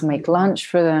have to make lunch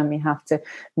for them. You have to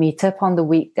meet up on the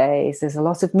weekdays. There's a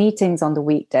lot of meetings on the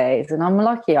weekdays. And I'm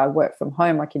lucky I work from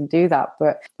home. I can do that.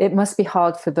 But it must be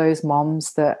hard for those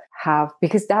moms that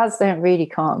because dads don't really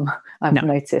come, I've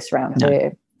noticed around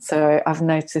here. So I've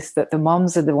noticed that the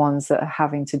moms are the ones that are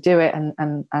having to do it.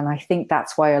 And I think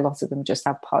that's why a lot of them just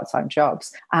have part-time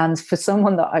jobs. And for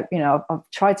someone that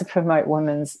I've tried to promote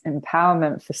women's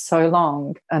empowerment for so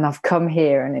long, and I've come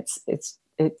here and it's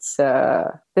there's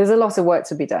a lot of work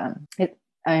to be done. The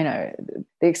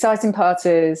exciting part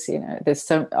is,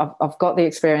 I've got the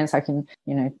experience. I can,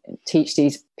 teach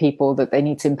these people that they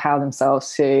need to empower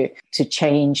themselves to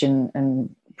change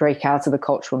and break out of the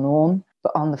cultural norm.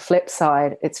 But on the flip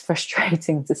side, it's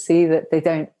frustrating to see that they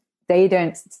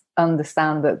don't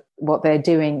understand that what they're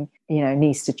doing,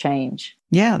 needs to change.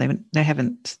 Yeah, they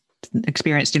haven't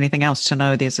experienced anything else to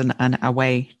know there's a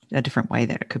different way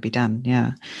that it could be done.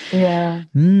 Yeah. Yeah.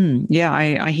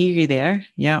 I hear you there.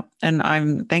 Yeah. And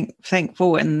I'm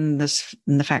thankful in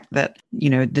the fact that,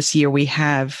 this year we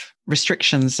have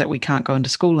restrictions that we can't go into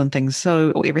school and things.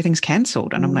 So everything's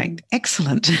cancelled. And I'm like,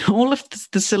 excellent. All of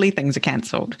the silly things are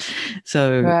cancelled.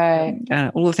 So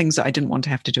all the things that I didn't want to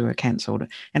have to do are cancelled.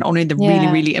 And only the really,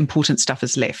 really important stuff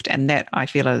is left. And that I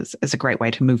feel is a great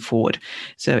way to move forward.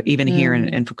 So even here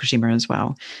in Fukushima as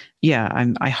well. Yeah,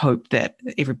 I hope that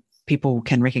people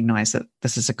can recognize that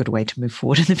this is a good way to move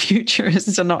forward in the future, is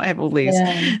to not have all these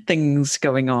things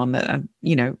going on that,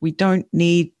 we don't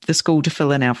need the school to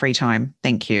fill in our free time.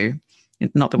 Thank you.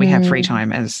 Not that we have free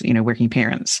time as, working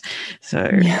parents. So,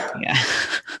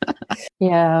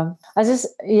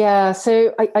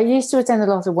 So I used to attend a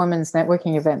lot of women's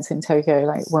networking events in Tokyo,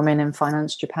 like Women in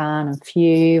Finance Japan and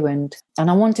FEW, and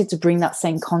I wanted to bring that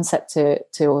same concept to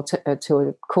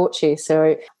Kochi.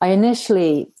 So I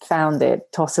initially founded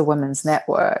Tosa Women's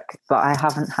Network, but I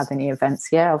haven't had any events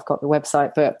yet. I've got the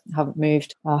website, but I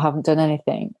haven't done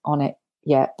anything on it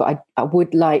yet. But I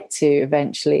would like to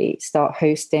eventually start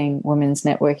hosting women's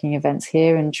networking events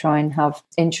here and try and have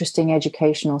interesting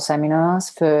educational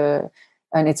seminars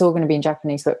and it's all going to be in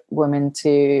Japanese for women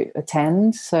to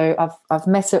attend. So I've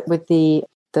met up with the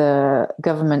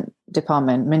government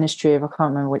department, Ministry of, I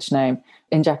can't remember which name.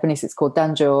 In Japanese, it's called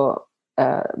Danjo,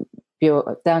 I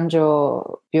can't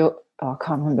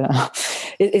remember now.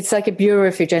 It's like a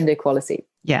Bureau for Gender Equality.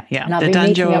 Yeah. And I've been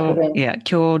meeting up with them.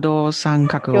 Kyodo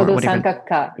Sankaku or whatever.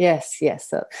 Sankaku. Yes.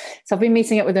 So I've been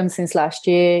meeting up with them since last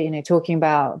year, talking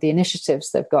about the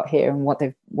initiatives they've got here and what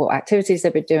activities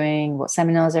they've been doing, what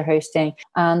seminars they're hosting.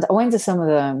 And I went to some of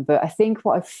them, but I think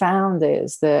what I've found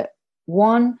is that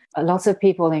one, a lot of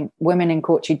women in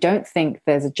Kochi don't think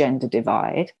there's a gender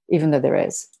divide, even though there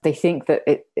is. They think that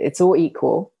it's all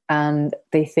equal. And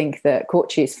they think that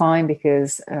Kochi is fine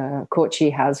because Kochi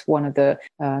has Kochi's the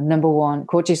number one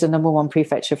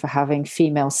prefecture for having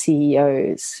female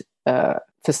CEOs for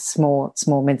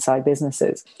small mid-sized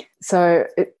businesses. So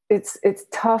it's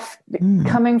tough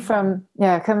coming from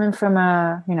a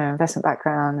investment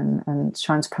background and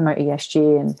trying to promote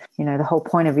ESG, and the whole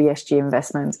point of ESG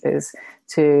investment is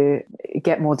to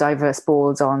get more diverse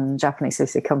boards on Japanese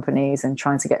listed companies and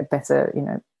trying to get a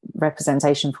better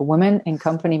representation for women in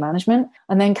company management.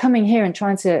 And then coming here and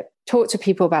trying to talk to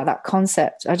people about that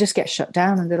concept, I just get shut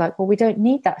down, and they're like, well, we don't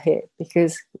need that here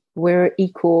because we're an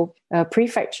equal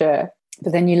prefecture.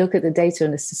 But then you look at the data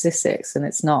and the statistics and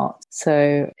it's not.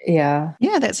 So, yeah.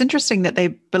 Yeah, that's interesting that they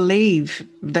believe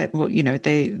that,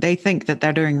 they think that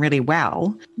they're doing really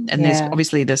well. And there's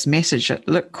obviously this message that,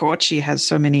 look, Kochi has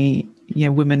so many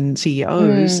women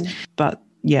CEOs, but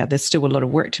there's still a lot of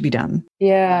work to be done.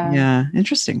 Yeah,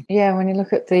 interesting. Yeah, when you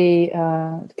look at the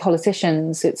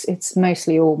politicians, it's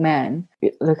mostly all men.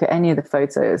 You look at any of the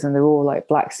photos and they're all like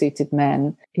black suited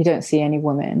men. You don't see any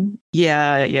women.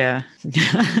 Yeah.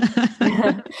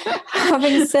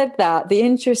 Having said that, the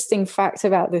interesting fact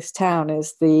about this town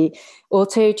is the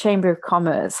Oto Chamber of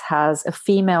Commerce has a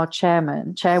female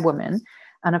chairwoman.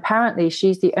 And apparently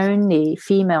she's the only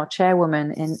female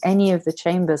chairwoman in any of the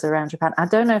chambers around Japan. I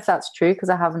don't know if that's true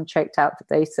because I haven't checked out the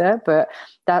data, but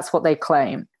that's what they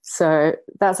claim. So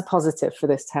that's a positive for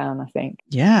this town, I think.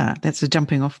 Yeah, that's a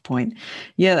jumping off point.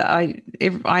 Yeah,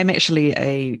 I'm actually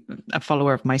a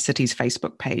follower of my city's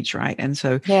Facebook page, right? And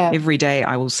so every day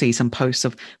I will see some posts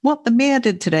of what the mayor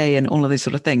did today and all of these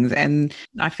sort of things. And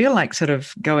I feel like sort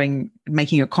of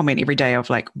making a comment every day of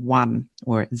like 1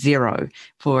 or 0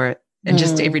 and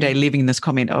just every day leaving this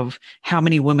comment of how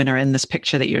many women are in this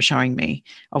picture that you're showing me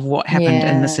of what happened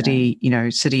in the city,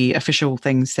 city official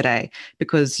things today,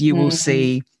 because you will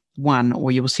see 1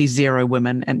 or you will see 0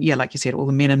 women. And like you said, all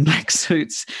the men in black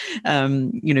suits,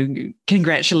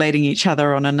 congratulating each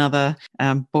other on another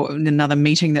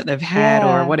meeting that they've had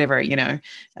or whatever, but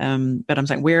I'm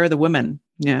saying, where are the women?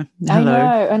 Yeah. Hello. I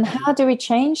know. And how do we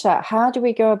change that? How do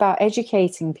we go about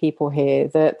educating people here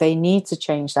that they need to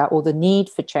change that, or the need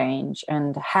for change?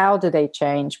 And how do they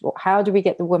change? How do we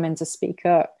get the women to speak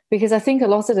up? Because I think a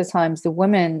lot of the times the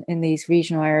women in these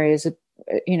regional areas are,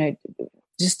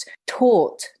 just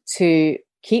taught to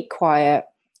keep quiet,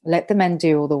 let the men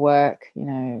do all the work,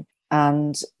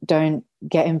 and don't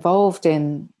get involved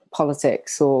in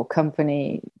politics or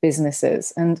company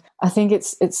businesses. And I think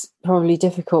it's probably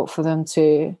difficult for them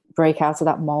to break out of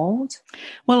that mold.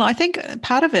 Well, I think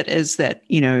part of it is that,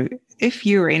 if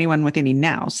you're anyone with any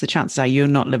nous, the chances are you're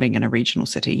not living in a regional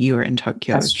city. You're in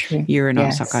Tokyo. That's true. You're in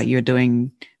Osaka. You're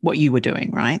doing what you were doing,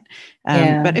 right?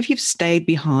 But if you've stayed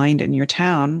behind in your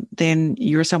town, then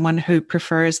you're someone who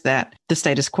prefers that the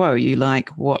status quo. You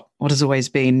like what what has always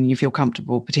been, you feel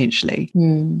comfortable potentially.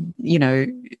 You know,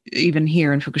 even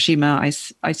here in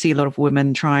Fukushima, I see a lot of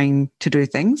women trying to do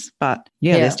things, but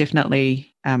there's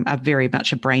definitely a very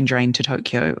much a brain drain to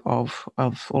Tokyo of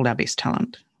all our best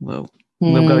talent. We'll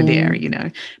go there, you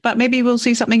know. But maybe we'll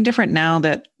see something different now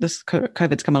that this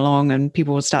COVID's come along and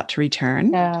people will start to return.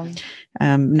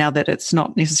 Now that it's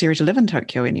not necessary to live in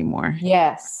Tokyo anymore.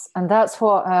 Yes, and that's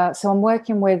what. So I'm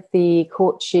working with the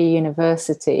Kochi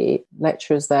University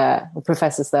lecturers there, or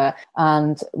professors there,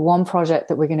 and one project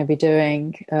that we're going to be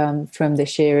doing from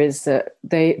this year is that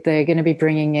they're going to be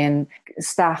bringing in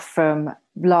staff from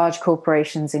large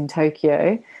corporations in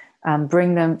Tokyo.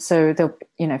 Bring them, so they'll,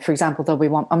 you know, for example, there'll be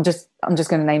one. I'm just going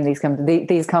to name these companies.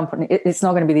 These companies. It's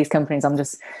not going to be these companies.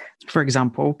 For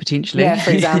example, potentially. Yeah, for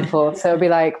example. So it'll be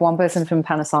like one person from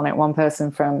Panasonic, one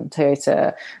person from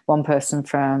Toyota, one person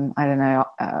from, I don't know,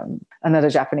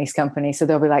 another Japanese company. So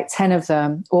there'll be like 10 of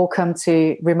them all come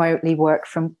to remotely work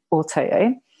from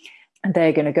Otoyo. And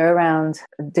they're going to go around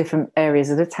different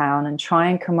areas of the town and try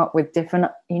and come up with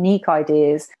different unique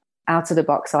ideas,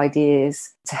 out-of-the-box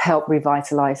ideas to help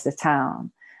revitalize the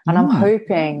town. And I'm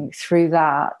hoping through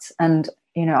that, and,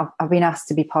 you know, I've been asked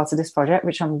to be part of this project,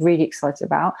 which I'm really excited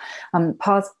about.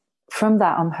 From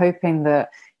that, I'm hoping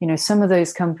that, you know, some of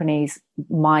those companies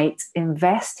might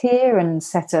invest here and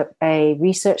set up a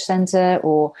research center,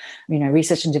 or, you know,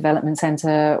 research and development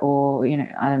center, or, you know,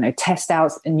 I don't know, test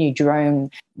out a new drone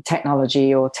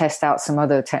technology or test out some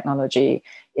other technology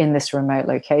in this remote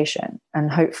location. And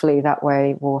hopefully that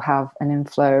way we'll have an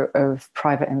inflow of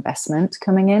private investment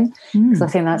coming in. Because I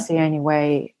think that's the only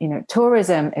way, you know,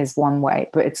 tourism is one way,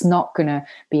 but it's not going to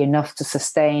be enough to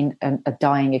sustain a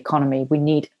dying economy. We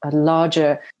need a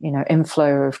larger, you know,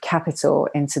 inflow of capital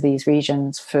into these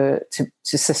regions to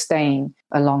sustain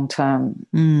a long-term,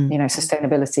 you know,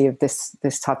 sustainability of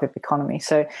this type of economy.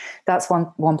 So that's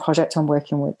one project I'm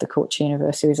working with the Kochi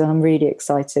universities, and I'm really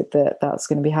excited that that's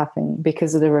going to be happening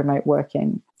because of the remote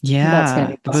working. Yeah, that's going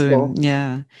to be possible. boom.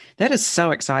 Yeah, that is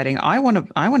so exciting. I want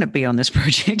to be on this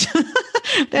project.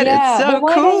 That is so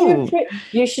cool.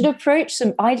 You should approach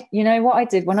some. You know what I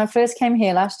did when I first came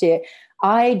here last year?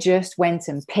 I just went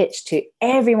and pitched to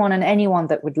everyone and anyone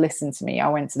that would listen to me. I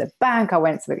went to the bank, I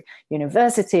went to the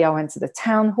university, I went to the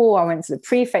town hall, I went to the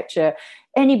prefecture,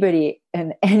 anybody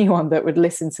and anyone that would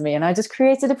listen to me. And I just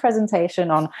created a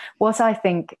presentation on what I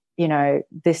think, you know,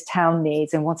 this town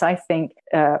needs and what I think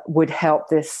would help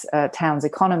this town's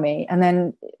economy. And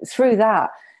then through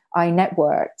that, I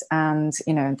networked, and,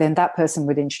 you know, then that person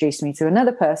would introduce me to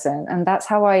another person. And that's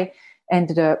how I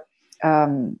ended up,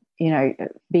 you know,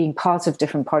 being part of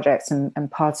different projects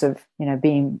and part of, you know,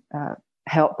 being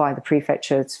helped by the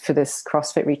prefecture for this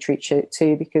CrossFit retreat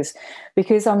too, because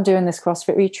I'm doing this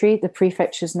CrossFit retreat, the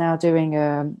prefecture's now doing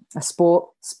a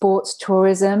sports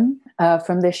tourism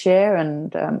from this year.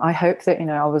 And I hope that, you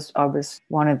know, I was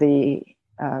one of the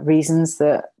reasons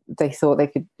that they thought they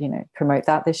could, you know, promote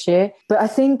that this year. But I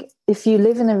think if you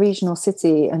live in a regional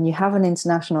city and you have an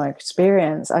international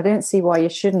experience, I don't see why you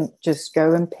shouldn't just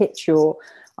go and pitch your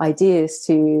ideas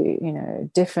to, you know,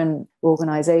 different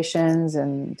organizations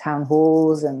and town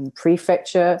halls and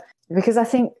prefecture, because I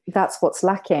think that's what's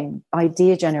lacking.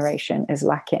 Idea generation is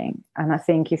lacking. And I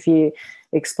think if you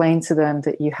explain to them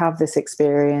that you have this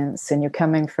experience and you're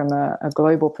coming from a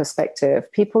global perspective,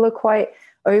 people are quite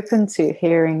open to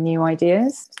hearing new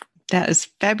ideas. That is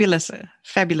fabulous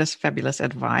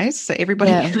advice. So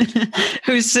everybody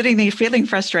who's sitting there feeling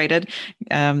frustrated,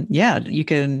 you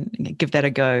can give that a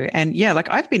go. And yeah, like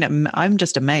I'm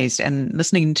just amazed, and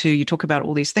listening to you talk about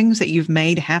all these things that you've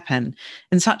made happen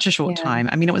in such a short time.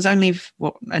 I mean, it was only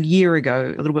a year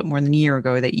ago, a little bit more than a year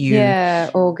ago, that you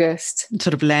August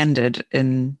sort of landed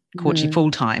in Kochi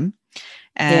full time.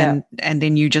 And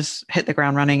then you just hit the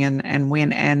ground running and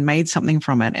went and made something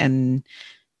from it. And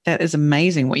that is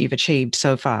amazing what you've achieved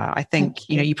so far. I think,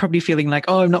 you know, you're probably feeling like,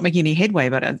 oh, I'm not making any headway,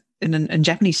 but in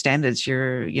Japanese standards,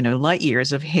 you're, you know, light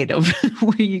years ahead of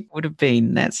where you would have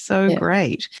been. That's so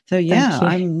great. So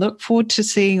I look forward to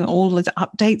seeing all the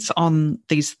updates on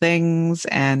these things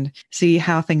and see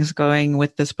how things are going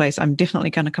with this place. I'm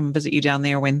definitely going to come visit you down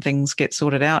there when things get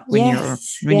sorted out, when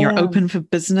you're open for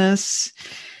business.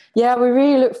 Yeah, we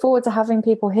really look forward to having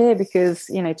people here because,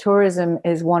 you know, tourism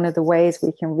is one of the ways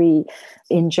we can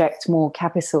inject more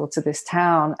capital to this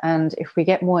town. And if we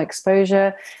get more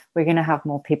exposure, we're going to have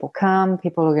more people come.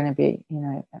 People are going to be,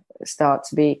 start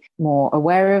to be more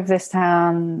aware of this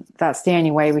town. That's the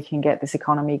only way we can get this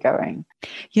economy going.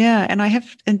 Yeah. And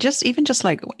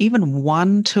even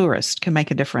one tourist can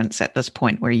make a difference at this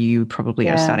point where you probably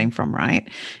are starting from, right?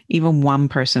 Even one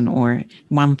person or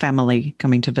one family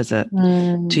coming to visit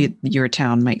to your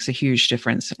town makes a huge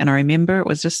difference. And I remember it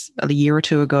was just a year or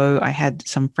two ago, I had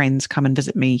some friends come and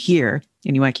visit me here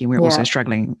in Iwaki, and we were also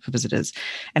struggling for visitors.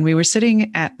 And we were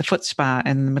sitting at the foot spa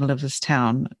in the middle of this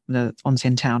town, the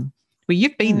onsen town. Well,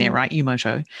 you've been there, right,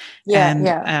 Yumoto?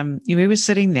 We were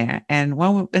sitting there, and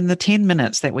in the 10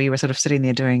 minutes that we were sort of sitting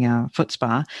there doing our foot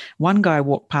spa, one guy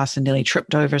walked past and nearly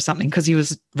tripped over something because he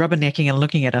was rubbernecking and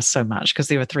looking at us so much because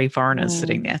there were 3 foreigners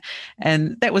sitting there.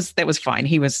 And that was fine.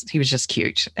 He was just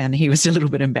cute, and he was a little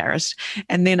bit embarrassed.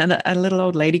 And then a little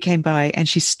old lady came by, and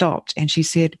she stopped and she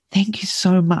said, "Thank you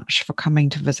so much for coming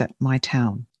to visit my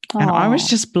town." Aww. And I was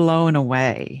just blown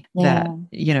away that,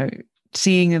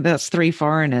 seeing those 3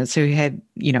 foreigners who had,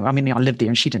 I lived there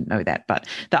and she didn't know that, but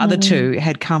the other 2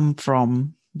 had come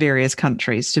from various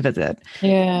countries to visit.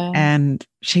 Yeah. And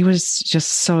she was just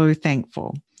so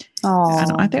thankful.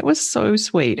 And that was so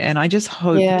sweet. And I just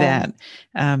hope that,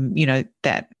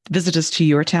 that visitors to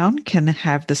your town can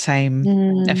have the same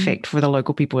effect for the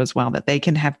local people as well, that they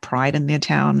can have pride in their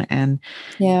town and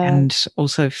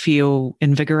also feel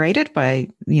invigorated by,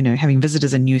 having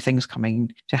visitors and new things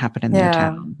coming to happen in their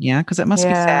town. Yeah. Because it must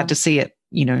be sad to see it,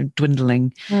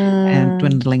 dwindling and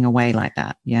dwindling away like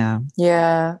that. Yeah.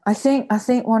 Yeah. I think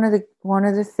one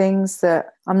of the things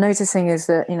that I'm noticing is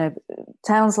that,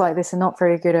 towns like this are not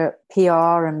very good at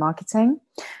PR and marketing.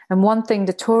 And one thing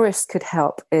the tourists could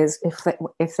help is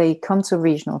if they come to a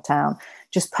regional town,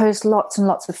 just post lots and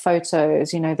lots of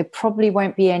photos. There probably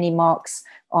won't be any marks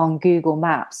on Google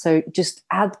Maps. So just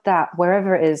add that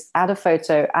wherever it is, add a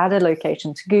photo, add a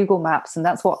location to Google Maps. And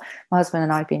that's what my husband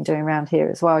and I have been doing around here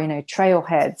as well.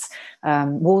 Trailheads,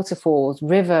 waterfalls,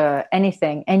 river,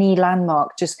 anything, any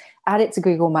landmark, just add it to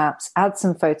Google Maps, add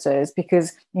some photos,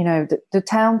 because, the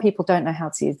town people don't know how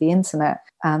to use the internet.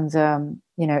 And,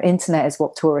 internet is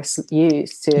what tourists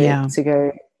use to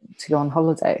go on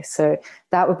holiday. So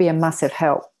that would be a massive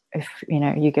help if,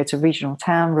 you go to regional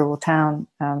town, rural town,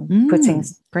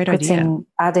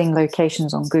 adding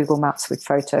locations on Google Maps with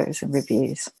photos and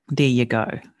reviews. There you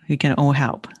go. We can all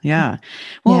help. Yeah.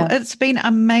 Well, it's been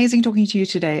amazing talking to you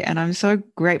today. And I'm so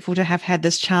grateful to have had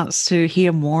this chance to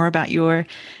hear more about your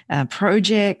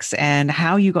projects and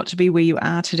how you got to be where you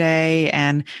are today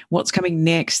and what's coming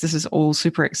next. This is all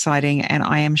super exciting. And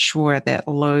I am sure that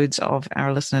loads of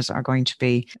our listeners are going to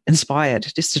be inspired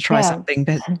just to try something,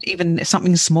 but even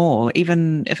something small,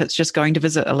 even if it's just going to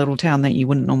visit a little town that you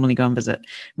wouldn't normally go and visit,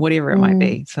 whatever it might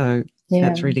be. So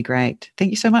that's really great.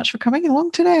 Thank you so much for coming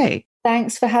along today.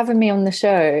 Thanks for having me on the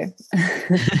show.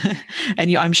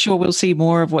 And I'm sure we'll see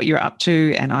more of what you're up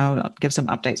to, and I'll give some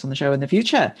updates on the show in the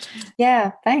future.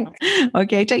 Yeah, thanks.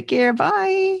 Okay, take care.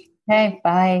 Bye. Okay,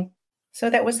 bye.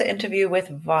 So that was the interview with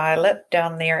Violet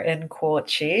down there in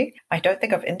Kochi. I don't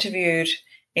think I've interviewed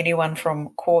anyone from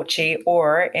Kochi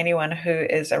or anyone who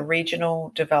is a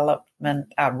rural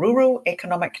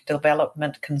economic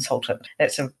development consultant.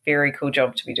 That's a very cool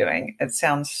job to be doing. It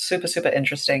sounds super, super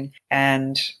interesting.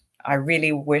 And I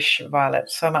really wish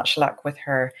Violet so much luck with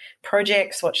her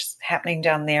projects, what's happening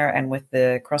down there, and with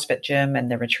the CrossFit gym and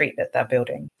the retreat that they're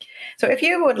building. So if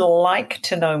you would like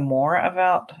to know more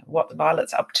about what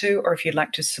Violet's up to, or if you'd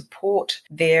like to support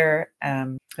their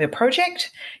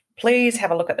project, please have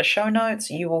a look at the show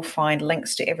notes. You will find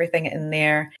links to everything in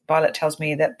there. Violet tells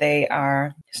me that they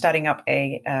are starting up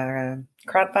a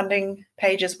crowdfunding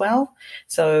page as well.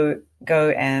 So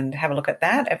go and have a look at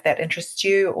that if that interests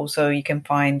you. Also, you can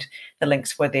find the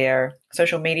links for their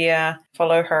social media.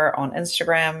 Follow her on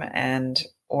Instagram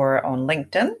or on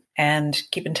LinkedIn, and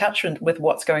keep in touch with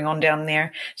what's going on down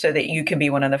there so that you can be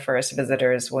one of the first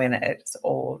visitors when it's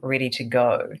all ready to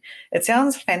go. It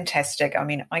sounds fantastic. I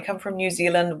mean, I come from New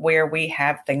Zealand where we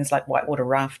have things like whitewater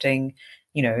rafting,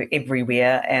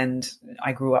 everywhere. And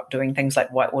I grew up doing things like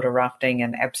whitewater rafting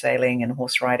and abseiling and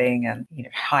horse riding and,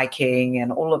 hiking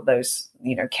and all of those,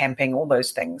 camping, all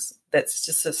those things. That's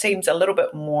just, it seems a little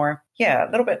bit more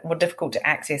difficult to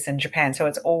access in Japan. So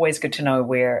it's always good to know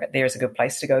where there's a good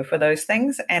place to go for those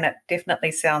things. And it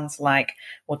definitely sounds like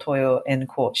Otoyo in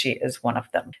Kochi is one of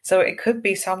them. So it could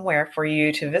be somewhere for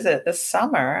you to visit this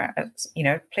summer. It's,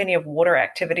 plenty of water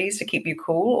activities to keep you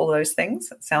cool, all those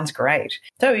things. It sounds great.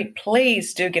 So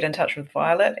please do get in touch with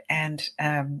Violet and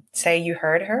say you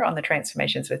heard her on the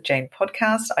Transformations with Jane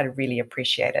podcast. I'd really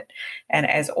appreciate it. And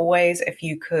as always, if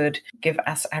you could give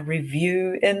us a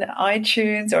review in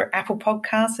iTunes or Apple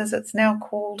Podcasts, as it's now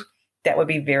called. That would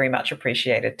be very much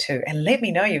appreciated too. And let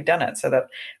me know you've done it so that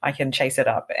I can chase it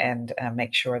up and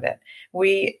make sure that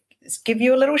we give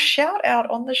you a little shout out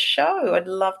on the show. I'd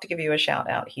love to give you a shout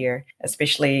out here,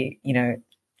 especially,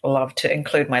 love to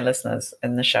include my listeners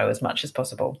in the show as much as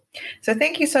possible. So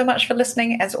thank you so much for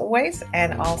listening as always,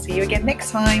 and I'll see you again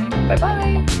next time.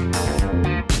 Bye-bye.